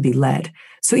myself to be led.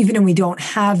 So even when we don't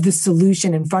have the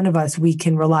solution in front of us, we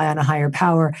can rely on a higher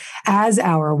power as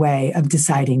our way of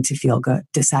deciding to feel good,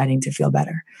 deciding to feel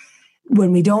better.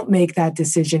 When we don't make that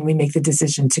decision, we make the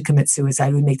decision to commit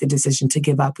suicide. We make the decision to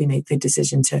give up. We make the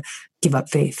decision to give up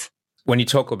faith. When you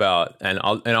talk about, and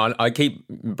I keep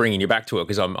bringing you back to it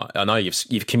because I know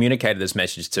you've communicated this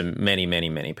message to many, many,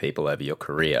 many people over your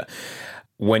career.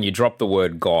 When you drop the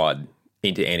word God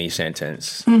into any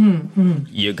sentence,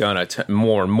 you're going to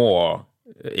more and more.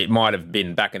 It might have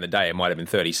been back in the day, it might have been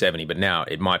 30-70, but now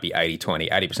it might be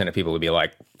 80-20. 80% of people would be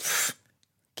like,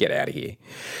 get out of here.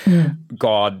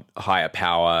 God, higher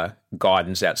power,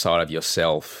 guidance outside of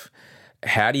yourself.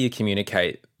 How do you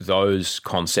communicate those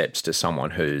concepts to someone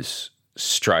who's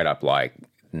straight up like,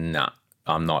 nah,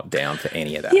 I'm not down for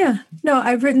any of that? Yeah. No,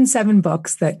 I've written 7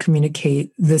 books that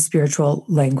communicate the spiritual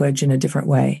language in a different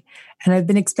way. And I've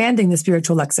been expanding the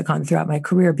spiritual lexicon throughout my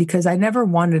career because I never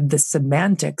wanted the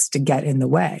semantics to get in the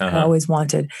way. I always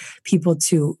wanted people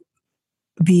to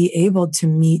be able to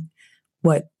meet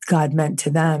what God meant to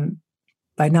them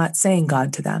by not saying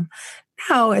God to them.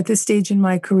 Now, at this stage in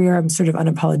my career, I'm sort of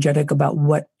unapologetic about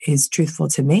what is truthful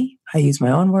to me. I use my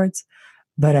own words,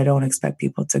 but I don't expect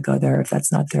people to go there if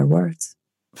that's not their words.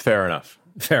 Fair enough.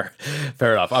 Fair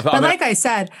enough. But like I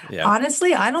said,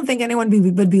 honestly, I don't think anyone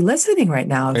would be listening right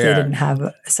now if they didn't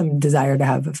have some desire to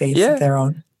have a faith of their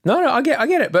own. No, I get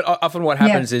it. But often what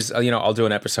happens is, I'll do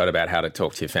an episode about how to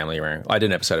talk to your family around. I did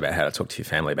an episode about how to talk to your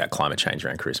family about climate change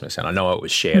around Christmas, and I know it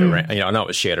was shared around. I know it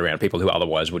was shared around people who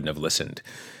otherwise wouldn't have listened.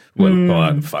 Well,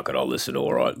 like, fuck it, I'll listen.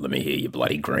 All right, let me hear you,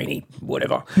 bloody greenie,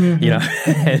 whatever.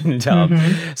 And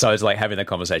so it's like having that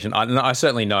conversation. I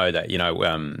certainly know that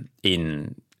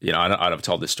I've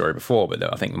told this story before,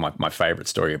 but I think my favorite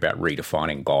story about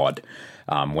redefining God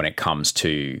when it comes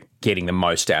to getting the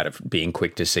most out of being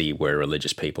quick to see where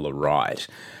religious people are right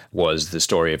was the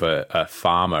story of a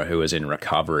farmer who was in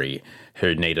recovery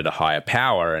who needed a higher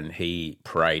power, and he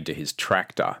prayed to his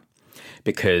tractor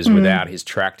because without his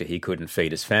tractor, he couldn't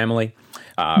feed his family.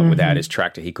 Without his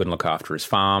tractor, he couldn't look after his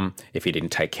farm. If he didn't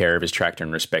take care of his tractor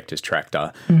and respect his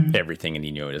tractor, everything and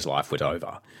he knew in his life was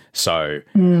over. So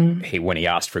when he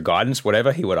asked for guidance,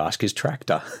 whatever, he would ask his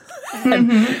tractor.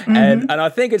 And I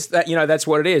think it's that, that's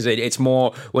what it is. It's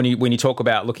more when you talk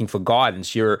about looking for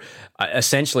guidance, you're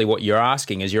essentially what you're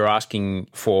asking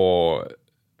for,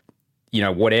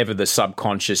 whatever the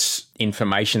subconscious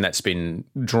information that's been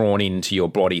drawn into your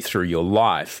body through your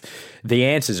life, the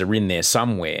answers are in there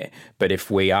somewhere. But if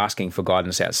we're asking for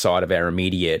guidance outside of our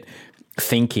immediate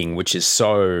thinking, which is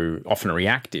so often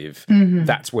reactive,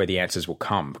 that's where the answers will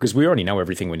come, because we already know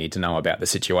everything we need to know about the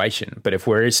situation. But if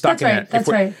we're stuck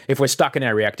if we're stuck in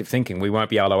our reactive thinking, we won't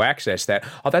be able to access that.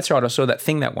 Oh, that's right, I saw that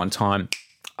thing that one time.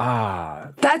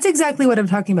 That's exactly what I'm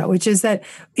talking about, which is that,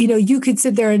 you could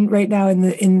sit there and right now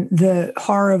in the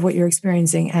horror of what you're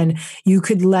experiencing, and you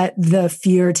could let the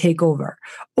fear take over,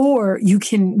 or you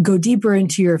can go deeper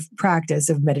into your practice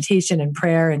of meditation and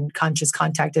prayer and conscious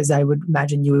contact, as I would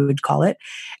imagine you would call it,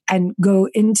 and go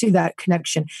into that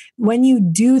connection. When you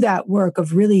do that work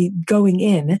of really going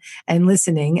in and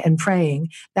listening and praying,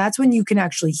 that's when you can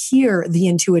actually hear the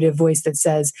intuitive voice that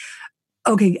says,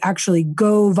 okay, actually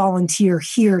go volunteer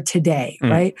here today,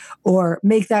 right? Or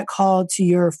make that call to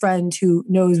your friend who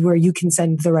knows where you can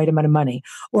send the right amount of money,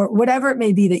 or whatever it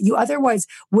may be that you otherwise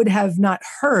would have not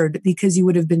heard because you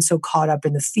would have been so caught up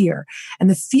in the fear. And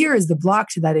the fear is the block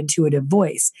to that intuitive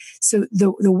voice. So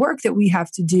the work that we have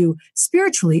to do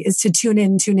spiritually is to tune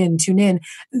in.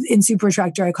 In Super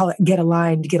Attractor, I call it get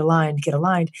aligned.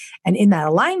 And in that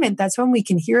alignment, that's when we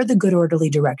can hear the good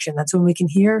orderly direction. That's when we can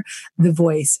hear the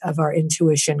voice of our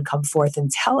intuition come forth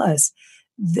and tell us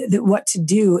what to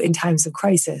do in times of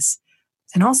crisis,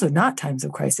 and also not times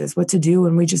of crisis, what to do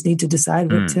when we just need to decide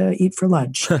what to eat for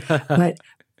lunch. But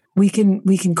we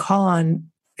can call on,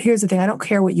 here's the thing, I don't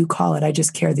care what you call it, I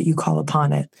just care that you call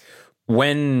upon it.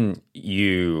 When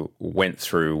you went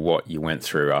through what you went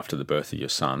through after the birth of your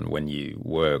son, when you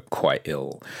were quite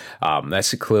ill,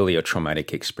 that's clearly a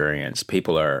traumatic experience.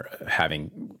 People are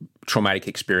having traumatic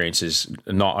experiences,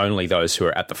 not only those who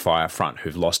are at the fire front,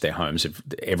 who've lost their homes,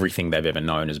 everything they've ever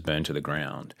known is burned to the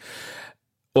ground.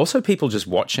 Also people just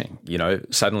watching,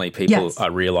 suddenly people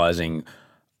are realizing,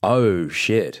 oh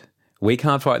shit, we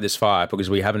can't fight this fire because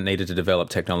we haven't needed to develop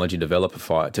technology to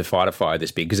fight a fire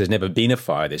this big, because there's never been a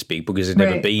fire this big, because there's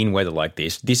never been weather like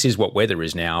this. This is what weather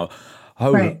is now.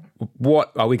 Oh,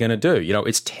 what are we going to do?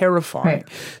 It's terrifying.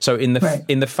 So in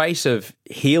the face of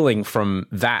healing from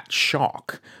that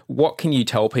shock, what can you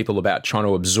tell people about trying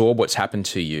to absorb what's happened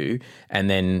to you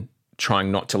and then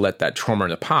trying not to let that trauma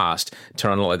in the past,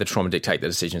 trying not to let the trauma dictate the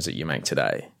decisions that you make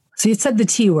today? So you said the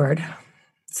T word.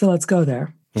 So let's go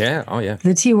there. Yeah. Oh, yeah.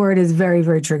 The T word is very,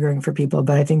 very triggering for people,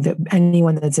 but I think that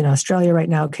anyone that's in Australia right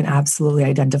now can absolutely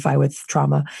identify with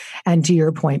trauma. And to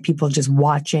your point, people just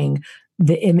watching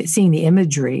seeing the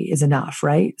imagery is enough,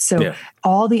 right? So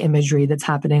all the imagery that's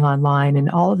happening online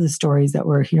and all of the stories that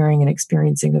we're hearing and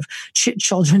experiencing of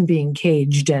children being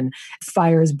caged and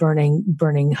fires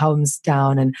burning homes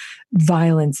down and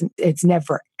violence, it's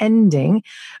never ending.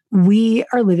 We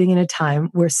are living in a time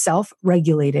where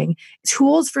self-regulating,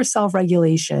 tools for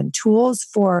self-regulation, tools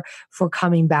for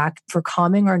coming back, for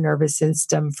calming our nervous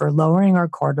system, for lowering our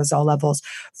cortisol levels,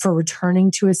 for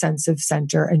returning to a sense of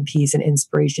center and peace and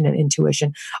inspiration and intuition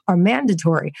are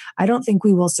mandatory. I don't think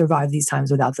we will survive these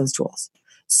times without those tools.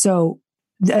 So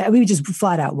we just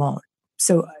flat out won't.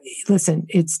 So listen,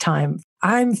 it's time.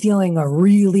 I'm feeling a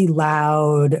really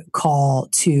loud call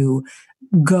to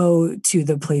go to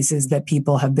the places that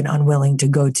people have been unwilling to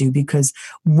go to, because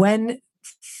when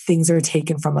things are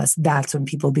taken from us, that's when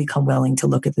people become willing to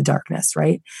look at the darkness,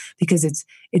 right? Because it's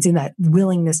in that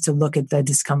willingness to look at the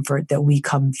discomfort that we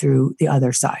come through the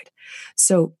other side.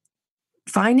 So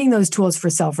finding those tools for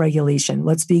self-regulation,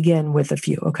 let's begin with a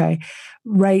few, okay?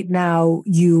 Right now,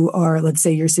 let's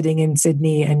say you're sitting in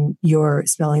Sydney and you're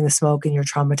smelling the smoke and you're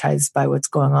traumatized by what's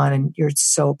going on and you're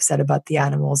so upset about the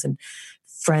animals and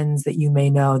friends that you may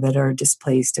know that are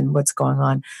displaced and what's going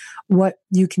on. What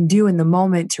you can do in the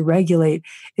moment to regulate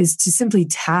is to simply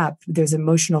tap. There's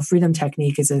emotional freedom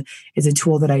technique is a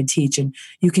tool that I teach, and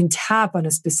you can tap on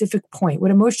a specific point. What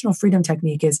emotional freedom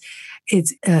technique is,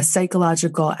 it's a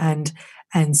psychological and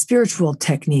spiritual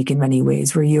technique in many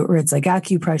ways, where it's like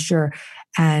acupressure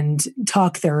and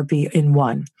talk therapy in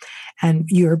one. And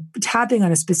you're tapping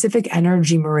on a specific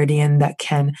energy meridian that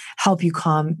can help you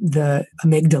calm the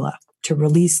amygdala to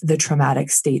release the traumatic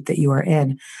state that you are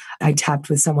in. I tapped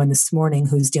with someone this morning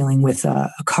who's dealing with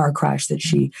a car crash that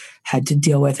she had to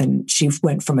deal with, and she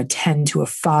went from a 10 to a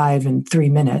 5 in 3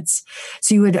 minutes.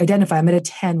 So you would identify, I'm at a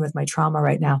 10 with my trauma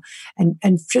right now.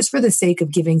 And just for the sake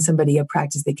of giving somebody a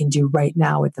practice they can do right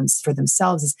now with them for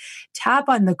themselves, is tap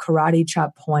on the karate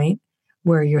chop point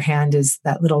where your hand is,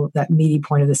 that meaty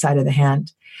point of the side of the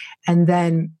hand. And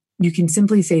then you can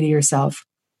simply say to yourself,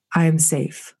 I am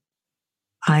safe.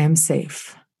 I am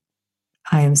safe.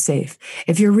 I am safe.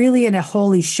 If you're really in a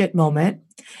holy shit moment,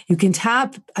 you can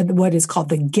tap at what is called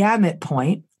the gamut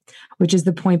point, which is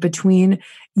the point between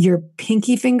your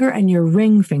pinky finger and your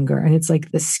ring finger. And it's like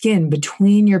the skin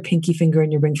between your pinky finger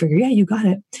and your ring finger. Yeah, you got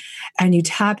it. And you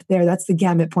tap there. That's the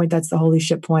gamut point. That's the holy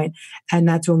shit point. And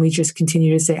that's when we just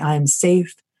continue to say, I am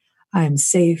safe. I am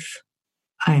safe.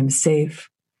 I am safe.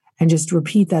 And just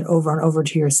repeat that over and over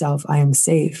to yourself. I am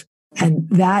safe. And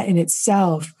that in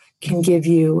itself can give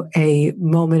you a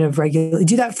moment of regular.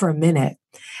 Do that for a minute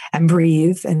and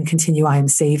breathe and continue. I am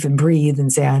safe, and breathe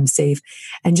and say, I'm safe.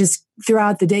 And just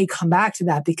throughout the day, come back to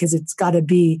that, because it's got to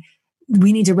be,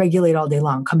 we need to regulate all day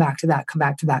long. Come back to that, come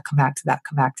back to that, come back to that,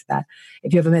 come back to that.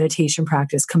 If you have a meditation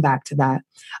practice, come back to that.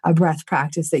 A breath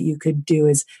practice that you could do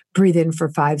is breathe in for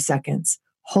 5 seconds,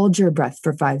 hold your breath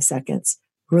for 5 seconds,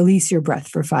 release your breath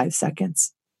for 5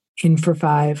 seconds, in for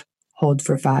 5, hold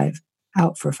for 5,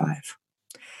 out for 5.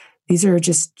 These are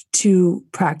just 2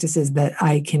 practices that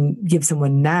I can give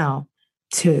someone now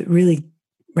to really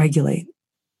regulate,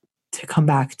 to come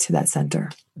back to that center.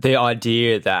 The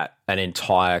idea that an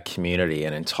entire community,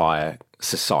 an entire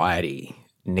society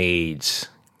needs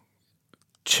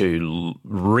to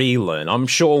relearn. I'm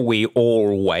sure we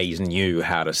always knew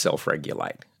how to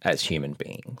self-regulate as human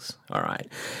beings, all right?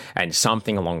 And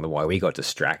something along the way, we got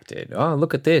distracted. Oh,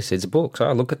 look at this, it's books.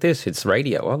 Oh, look at this, it's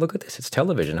radio. Oh, look at this, it's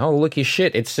television. Oh, look at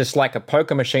shit, it's just like a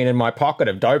poker machine in my pocket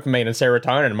of dopamine and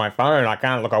serotonin in my phone. I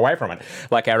can't look away from it.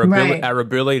 Like our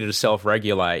ability to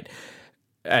self-regulate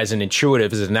as an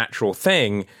intuitive, as a natural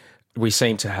thing, we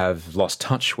seem to have lost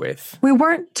touch with. We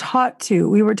weren't taught to.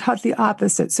 We were taught the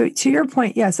opposite. So to your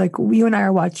point, yes, like you and I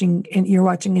are watching, and you're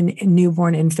watching a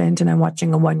newborn infant, and I'm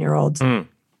watching a 1-year-old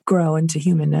grow into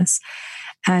humanness.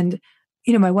 And,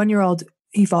 my 1-year-old,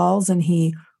 he falls and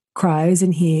he cries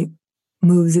and he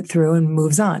moves it through and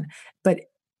moves on. But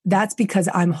that's because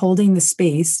I'm holding the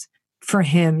space for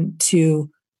him to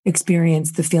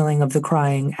experience the feeling of the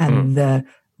crying and the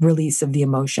release of the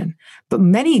emotion. But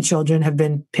many children have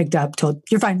been picked up, told,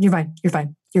 you're fine, you're fine, you're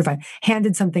fine, you're fine,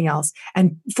 handed something else,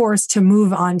 and forced to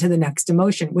move on to the next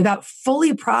emotion without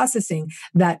fully processing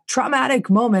that traumatic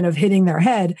moment of hitting their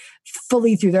head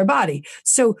fully through their body.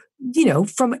 So,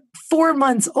 from 4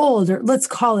 months old, or let's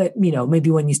call it,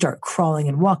 maybe when you start crawling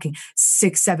and walking,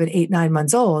 6, 7, 8, 9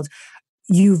 months old,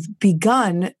 you've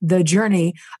begun the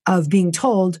journey of being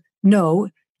told, no,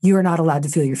 you are not allowed to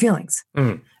feel your feelings.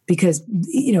 because,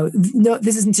 no,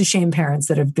 this isn't to shame parents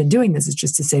that have been doing this. It's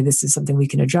just to say this is something we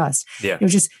can adjust. Yeah.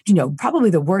 Probably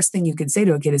the worst thing you could say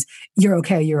to a kid is, you're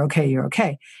okay, you're okay, you're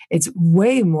okay. It's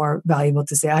way more valuable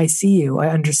to say, I see you, I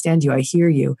understand you, I hear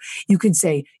you. You could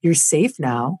say, you're safe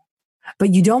now,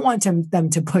 but you don't want them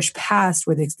to push past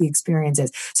what the experience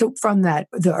is. So from the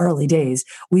early days,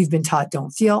 we've been taught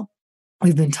don't feel.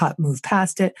 We've been taught move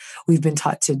past it. We've been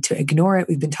taught to ignore it.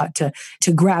 We've been taught to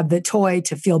grab the toy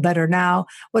to feel better now.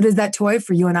 What is that toy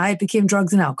for you and I? It became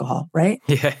drugs and alcohol, right?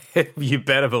 Yeah, you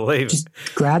better believe Just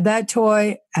grab that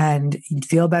toy and you'd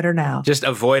feel better now. Just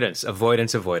avoidance.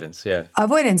 Yeah.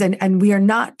 Avoidance. And we are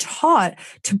not taught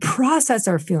to process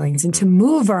our feelings and to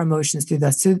move our emotions through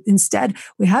this. So instead,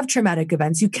 we have traumatic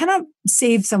events. You cannot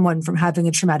save someone from having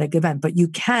a traumatic event, but you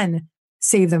can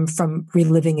save them from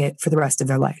reliving it for the rest of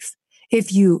their life.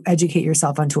 If you educate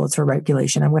yourself on tools for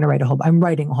regulation, I'm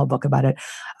writing a whole book about it.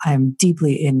 I'm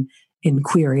deeply in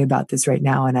query about this right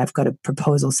now. And I've got a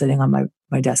proposal sitting on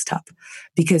my desktop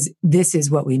because this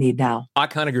is what we need now. I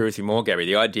can't agree with you more, Gabby.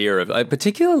 The idea of,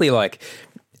 particularly like,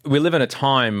 we live in a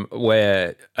time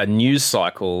where a news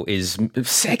cycle is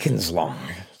seconds long.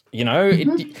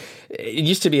 It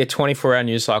used to be a 24-hour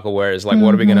news cycle where it's like,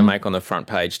 what are we going to make on the front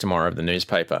page tomorrow of the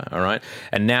newspaper, all right?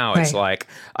 And now it's like,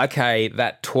 okay,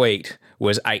 that tweet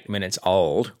was 8 minutes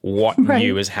old. What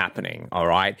new is happening, all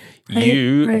right?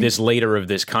 This leader of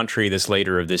this country, this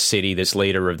leader of this city, this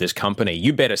leader of this company,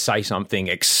 you better say something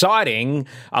exciting,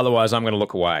 otherwise I'm going to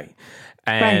look away.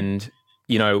 And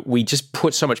we just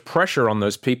put so much pressure on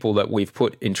those people that we've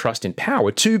put in trust in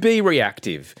power to be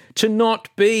reactive, to not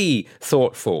be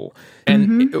thoughtful.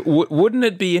 And wouldn't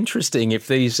it be interesting if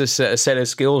these are a set of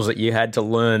skills that you had to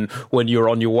learn when you're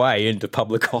on your way into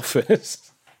public office?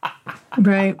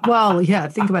 Right. Well, yeah,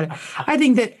 think about it. I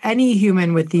think that any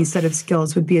human with these set of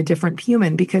skills would be a different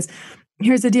human because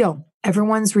here's the deal.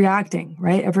 Everyone's reacting,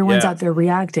 right? Everyone's out there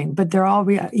reacting, but they're all,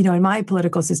 in my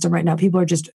political system right now, people are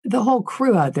just, the whole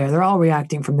crew out there, they're all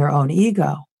reacting from their own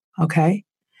ego. Okay.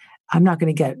 I'm not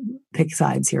going to pick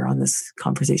sides here on this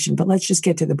conversation, but let's just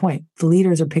get to the point. The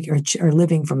leaders are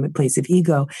living from a place of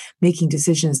ego, making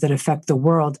decisions that affect the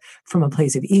world from a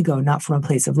place of ego, not from a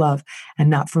place of love, and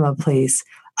not from a place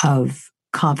of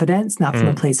confidence, not from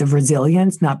a place of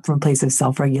resilience, not from a place of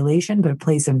self-regulation, but a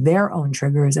place of their own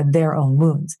triggers and their own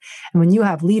wounds. And when you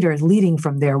have leaders leading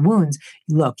from their wounds,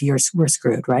 look, we're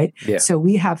screwed, right? Yeah. So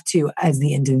we have to, as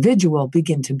the individual,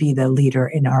 begin to be the leader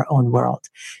in our own world.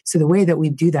 So the way that we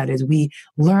do that is we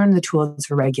learn the tools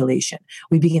for regulation.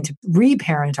 We begin to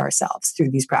reparent ourselves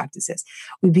through these practices.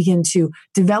 We begin to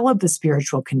develop a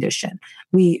spiritual condition.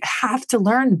 We have to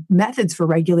learn methods for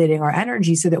regulating our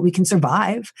energy so that we can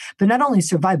survive, but not only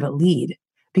survive, but lead,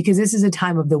 because this is a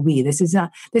time of the we. This is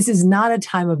not a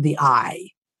time of the I.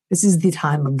 This is the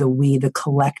time of the we, the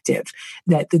collective,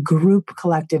 that the group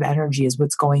collective energy is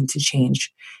what's going to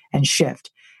change and shift.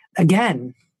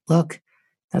 Again, look,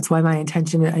 that's why my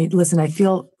intention, I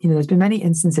feel, there's been many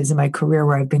instances in my career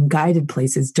where I've been guided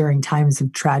places during times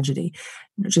of tragedy.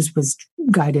 I just was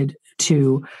guided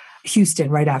to Houston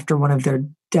right after one of their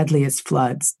deadliest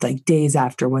floods, like days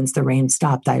after, once the rain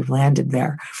stopped, I landed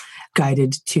there.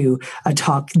 Guided to a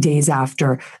talk days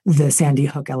after the Sandy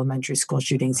Hook elementary school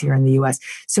shootings here in the U.S.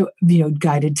 So,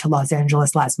 guided to Los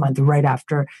Angeles last month, right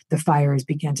after the fires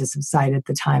began to subside at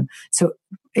the time. So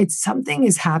something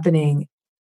is happening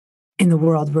in the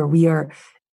world where we are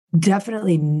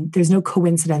definitely, there's no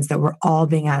coincidence that we're all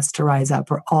being asked to rise up.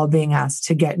 We're all being asked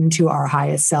to get into our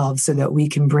highest selves so that we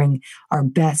can bring our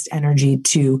best energy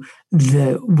to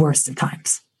the worst of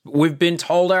times. We've been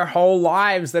told our whole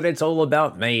lives that it's all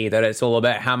about me, that it's all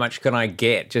about how much can I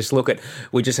get. Just look at,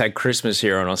 we just had Christmas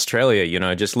here in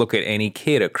Australia, just look at any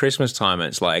kid at Christmas time.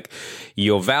 It's like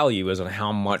your value is on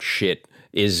how much shit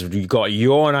is you got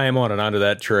your name on and under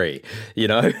that tree.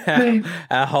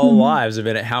 Our whole lives have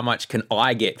been at how much can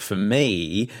I get for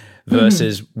me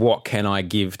versus what can I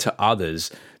give to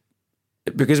others.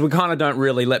 Because we kind of don't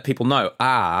really let people know,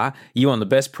 you want the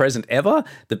best present ever?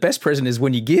 The best present is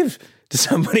when you give to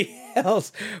somebody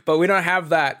else. But we don't have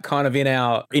that kind of in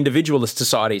our individualist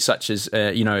society, such as,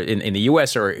 in the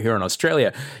US or here in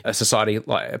Australia, a society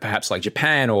perhaps like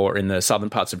Japan or in the southern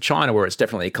parts of China, where it's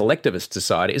definitely a collectivist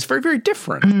society. It's very, very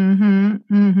different.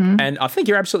 And I think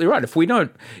you're absolutely right. If we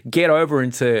don't get over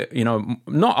into,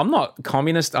 I'm not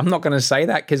communist. I'm not going to say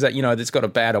that because, that's got a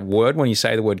bad word when you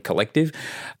say the word collective.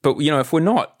 But, if we're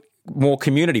not more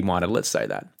community-minded, let's say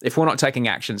that. If we're not taking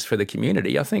actions for the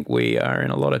community, I think we are in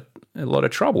a lot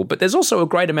of trouble. But there's also a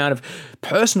great amount of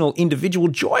personal, individual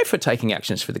joy for taking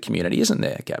actions for the community, isn't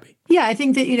there, Gabby? Yeah, I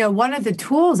think that, one of the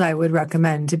tools I would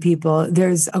recommend to people,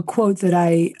 there's a quote that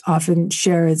I often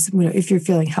share is, if you're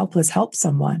feeling helpless, help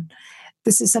someone.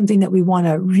 This is something that we want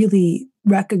to really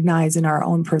recognize in our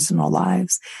own personal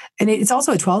lives. And it's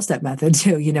also a 12-step method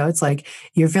too. It's like,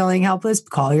 you're feeling helpless,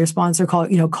 call your sponsor, call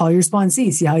your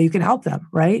sponsee, see how you can help them,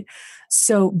 right?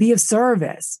 So be of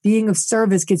service. Being of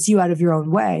service gets you out of your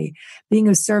own way. Being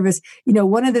of service,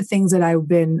 one of the things that I've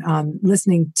been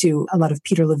listening to a lot of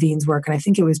Peter Levine's work, and I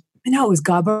think it was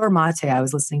Gabor Mate. I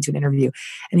was listening to an interview,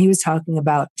 and he was talking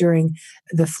about during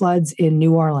the floods in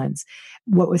New Orleans,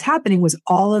 what was happening was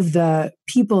all of the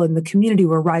people in the community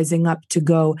were rising up to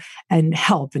go and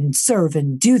help and serve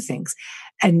and do things.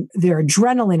 And their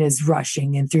adrenaline is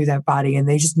rushing in through their body, and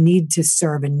they just need to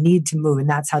serve and need to move. And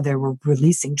that's how they were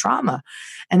releasing trauma.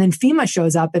 And then FEMA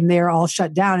shows up and they're all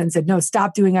shut down and said, no,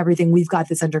 stop doing everything. We've got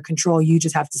this under control. You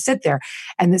just have to sit there.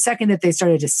 And the second that they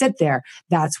started to sit there,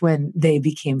 that's when they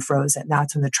became frozen.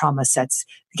 That's when the trauma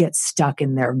gets stuck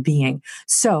in their being.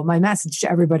 So my message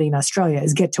to everybody in Australia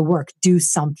is get to work, do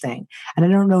something. And I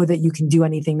don't know that you can do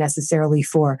anything necessarily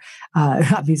for,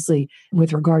 obviously,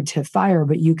 with regard to fire,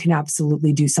 but you can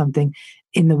absolutely do something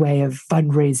in the way of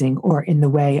fundraising, or in the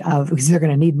way of, because they're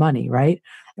going to need money, right?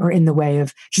 Or in the way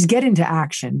of just get into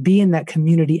action, be in that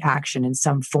community action in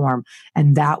some form.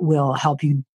 And that will help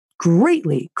you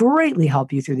greatly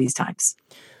help you through these times.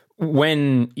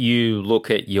 When you look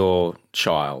at your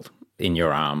child in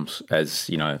your arms, as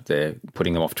they're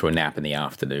putting them off to a nap in the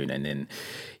afternoon, and then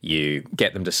you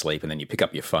get them to sleep, and then you pick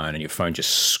up your phone, and your phone just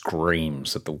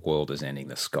screams that the world is ending,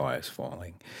 the sky is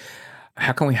falling.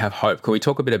 How can we have hope? Can we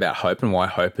talk a bit about hope and why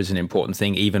hope is an important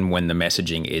thing, even when the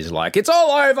messaging is like, it's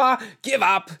all over, give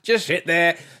up, just sit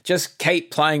there, just keep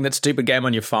playing that stupid game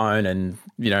on your phone, and,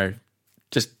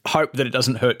 just hope that it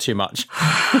doesn't hurt too much?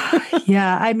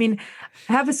 Yeah, I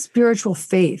have a spiritual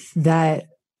faith that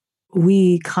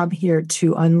we come here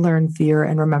to unlearn fear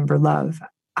and remember love.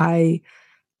 I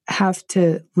have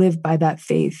to live by that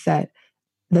faith that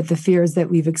the fears that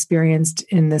we've experienced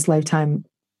in this lifetime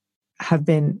have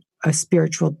been a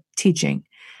spiritual teaching.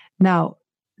 Now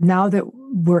that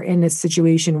we're in a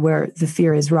situation where the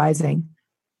fear is rising,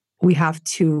 we have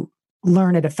to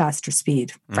learn at a faster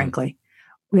speed, frankly.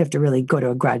 We have to really go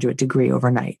to a graduate degree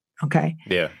overnight, okay?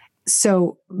 Yeah.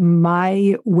 So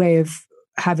my way of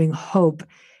having hope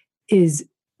is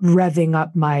revving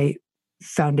up my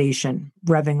foundation,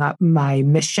 revving up my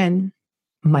mission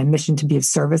to be of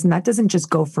service. And that doesn't just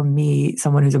go for me,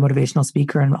 someone who's a motivational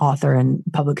speaker and author and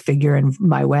public figure in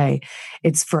my way.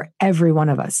 It's for every one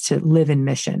of us to live in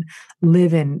mission,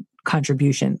 live in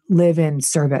contribution, live in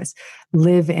service,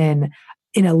 live in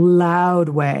a loud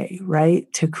way,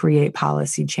 right? To create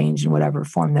policy change in whatever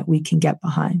form that we can get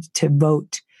behind, to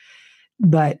vote.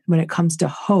 But when it comes to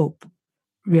hope,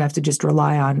 we have to just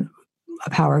rely on a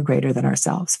power greater than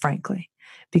ourselves, frankly.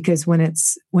 Because when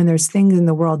there's things in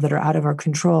the world that are out of our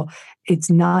control, it's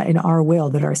not in our will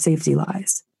that our safety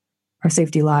lies. Our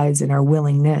safety lies in our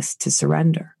willingness to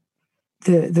surrender.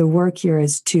 The work here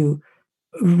is to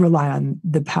rely on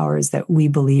the powers that we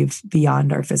believe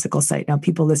beyond our physical sight. Now,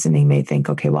 people listening may think,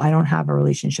 okay, well, I don't have a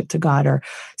relationship to God or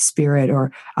spirit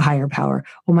or a higher power.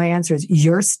 Well, my answer is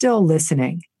you're still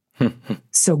listening.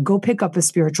 So go pick up a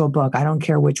spiritual book. I don't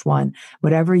care which one,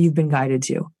 whatever you've been guided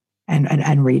to,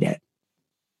 and read it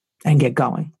and get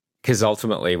going. Because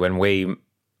ultimately, when we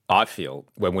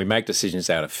make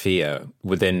decisions out of fear,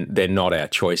 well, then they're not our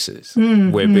choices.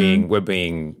 Mm-hmm. We're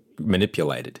being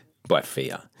manipulated by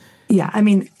fear. Yeah.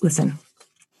 Listen,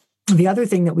 the other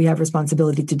thing that we have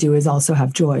responsibility to do is also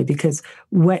have joy, because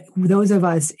those of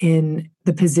us in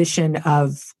the position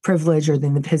of privilege or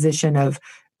in the position of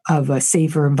a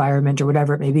safer environment or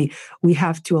whatever it may be, we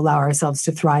have to allow ourselves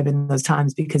to thrive in those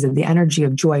times, because in the energy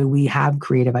of joy, we have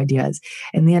creative ideas.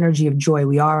 In the energy of joy,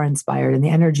 we are inspired. In the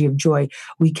energy of joy,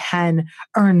 we can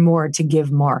earn more to give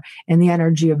more. In the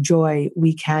energy of joy,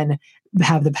 we can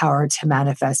have the power to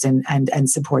manifest and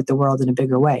support the world in a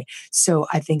bigger way. So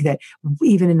I think that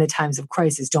even in the times of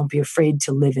crisis, don't be afraid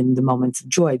to live in the moments of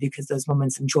joy, because those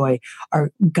moments of joy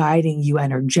are guiding you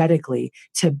energetically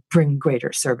to bring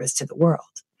greater service to the world.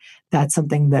 That's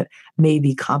something that may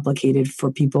be complicated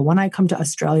for people. When I come to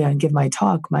Australia and give my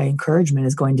talk, my encouragement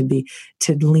is going to be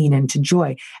to lean into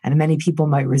joy. And many people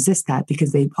might resist that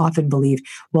because they often believe,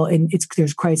 well,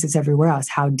 there's crisis everywhere else.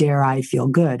 How dare I feel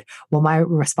good? Well, my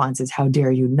response is, how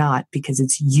dare you not? Because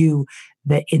it's you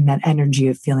that in that energy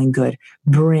of feeling good,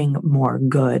 bring more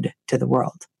good to the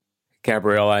world.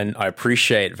 Gabrielle, and I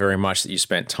appreciate very much that you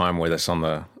spent time with us on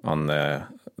the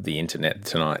internet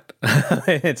tonight.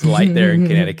 It's late there in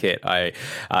Connecticut.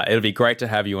 It'll be great to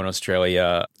have you in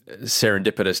Australia.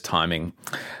 Serendipitous timing,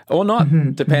 or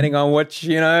not, depending on which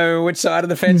side of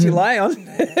the fence you lay on.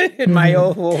 It may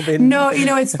all be. No,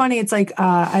 it's funny. It's like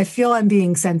I feel I'm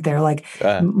being sent there. Like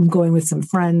I'm going with some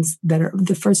friends that are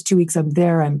the first 2 weeks I'm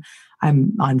there. I'm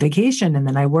on vacation, and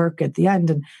then I work at the end,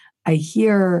 and I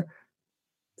hear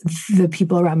the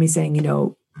people around me saying,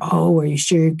 oh, are you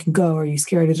sure you can go? Are you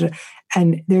scared?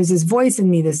 And there's this voice in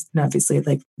me, and obviously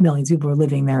like millions of people are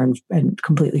living there and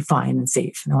completely fine and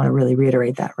safe. And I want to really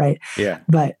reiterate that, right? Yeah.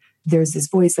 But there's this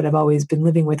voice that I've always been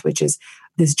living with, which is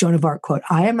this Joan of Arc quote,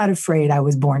 I am not afraid, I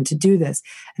was born to do this.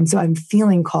 And so I'm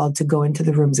feeling called to go into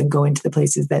the rooms and go into the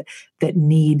places that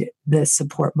need the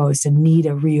support most and need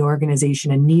a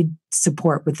reorganization and need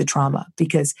support with the trauma.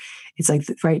 Because it's like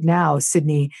right now,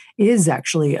 Sydney is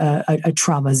actually a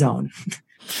trauma zone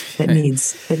that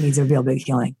needs a real big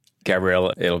healing.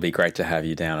 Gabrielle, it'll be great to have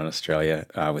you down in Australia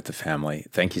with the family.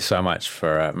 Thank you so much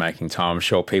for making time. I'm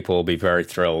sure people will be very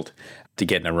thrilled to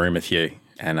get in a room with you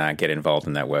and get involved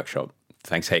in that workshop.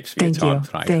 Thanks heaps for your time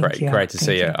tonight. Great to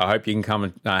see you. I hope you can come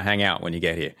and hang out when you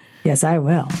get here. Yes, I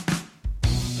will.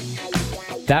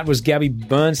 That was Gabby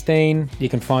Bernstein. You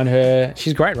can find her.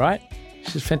 She's great, right?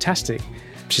 She's fantastic.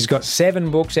 She's got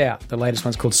 7 books out. The latest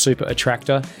one's called Super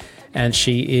Attractor. And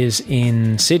she is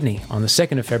in Sydney on the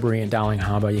 2nd of February in Darling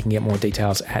Harbour. You can get more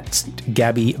details at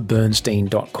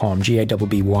gabbybernstein.com,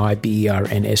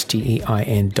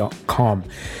 GABBYBERNSTEIN.com.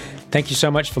 Thank you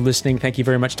so much for listening. Thank you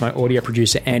very much to my audio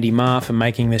producer, Andy Marr, for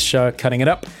making this show, cutting it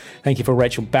up. Thank you for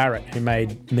Rachel Barrett, who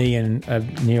made me and a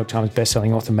New York Times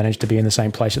bestselling author manage to be in the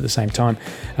same place at the same time.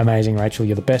 Amazing, Rachel.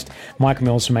 You're the best. Mike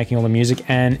Mills for making all the music.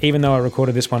 And even though I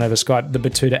recorded this one over Skype, the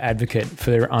Batuta Advocate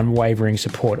for their unwavering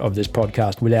support of this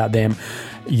podcast. Without them,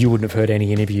 you wouldn't have heard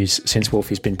any interviews since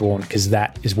Wolfie's been born, because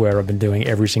that is where I've been doing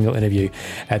every single interview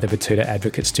at the Batuta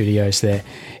Advocate Studios there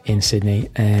in Sydney.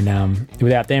 And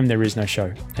without them, there is no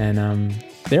show. And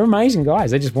they're amazing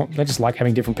guys. They just like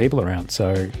having different people around.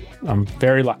 So I'm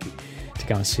very lucky to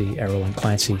go and see Errol and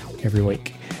Clancy every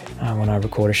week when I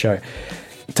record a show.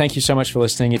 Thank you so much for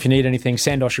listening. If you need anything,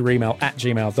 send us your email at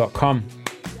gmail.com.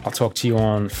 I'll talk to you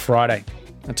on Friday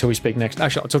until we speak next.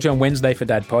 Actually, I'll talk to you on Wednesday for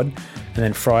Dad Pod, and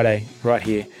then Friday right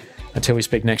here until we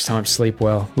speak next time. Sleep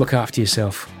well. Look after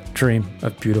yourself. Dream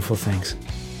of beautiful things.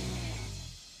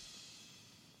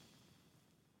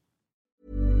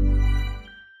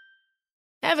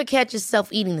 Ever catch yourself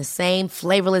eating the same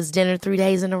flavorless dinner 3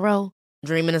 days in a row?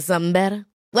 Dreaming of something better?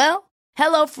 Well,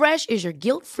 HelloFresh is your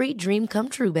guilt-free dream come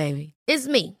true, baby. It's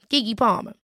me, Keke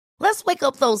Palmer. Let's wake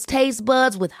up those taste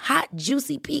buds with hot,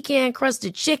 juicy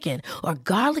pecan-crusted chicken or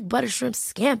garlic butter shrimp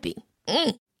scampi.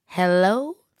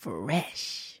 Hello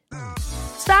Fresh.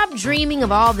 Stop dreaming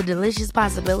of all the delicious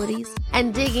possibilities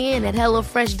and dig in at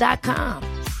HelloFresh.com.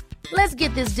 Let's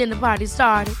get this dinner party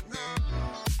started.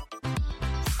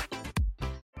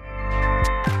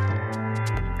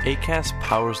 Acast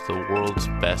powers the world's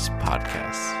best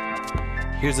podcasts.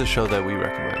 Here's a show that we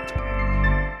recommend.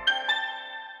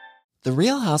 The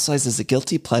Real Housewives is a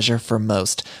guilty pleasure for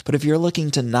most, but if you're looking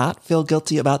to not feel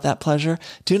guilty about that pleasure,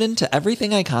 tune in to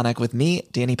Everything Iconic with me,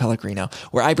 Danny Pellegrino,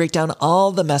 where I break down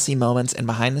all the messy moments and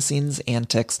behind-the-scenes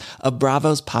antics of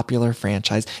Bravo's popular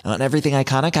franchise. And on Everything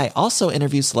Iconic, I also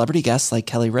interview celebrity guests like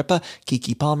Kelly Ripa,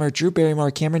 Keke Palmer, Drew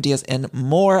Barrymore, Cameron Diaz, and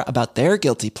more about their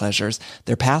guilty pleasures,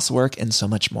 their past work, and so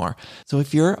much more. So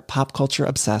if you're pop culture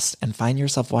obsessed and find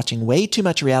yourself watching way too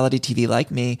much reality TV like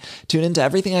me, tune in to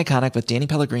Everything Iconic with Danny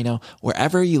Pellegrino,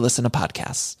 wherever you listen to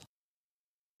podcasts.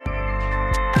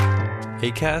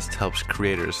 Acast helps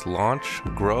creators launch,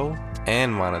 grow,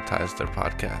 and monetize their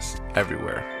podcasts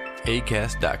everywhere.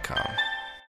 Acast.com.